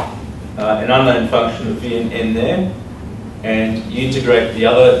get an unknown function of v and n there, and you integrate the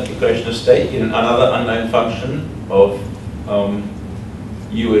other equation of state, you get another unknown function of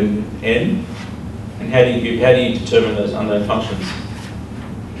u and n. And how do you determine those unknown functions?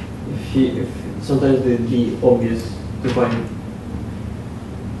 If sometimes they'd be obvious to find.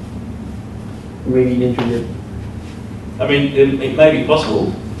 Really intricate. I mean, it may be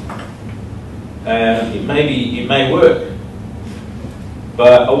possible. It may work,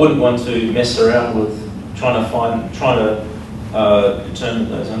 but I wouldn't want to mess around with trying to determine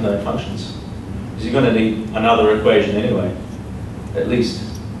those unknown functions, because you're going to need another equation anyway, at least.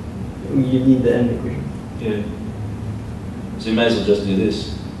 You need the n equation. Yeah. So you may as well just do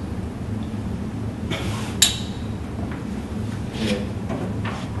this. Yeah.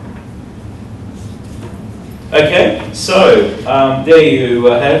 Okay. so there you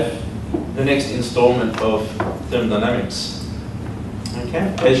have the next installment of thermodynamics.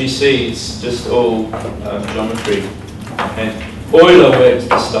 Okay, as you see, it's just all geometry. And Euler worked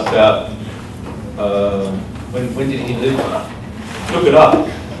this stuff out. When did he live? Look it up.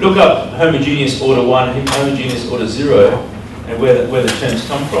 Look up homogeneous order 1, homogeneous order 0, and where the terms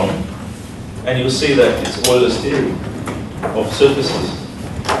come from. And you'll see that it's Euler's theory of surfaces.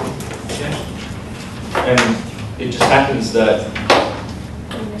 Okay? And it just happens that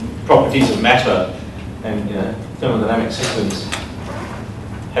properties of matter and thermodynamic systems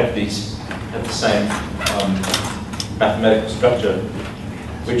have the same mathematical structure,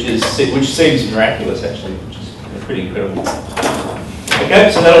 which seems miraculous actually, which is pretty incredible.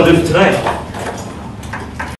 Okay, so that'll do for today.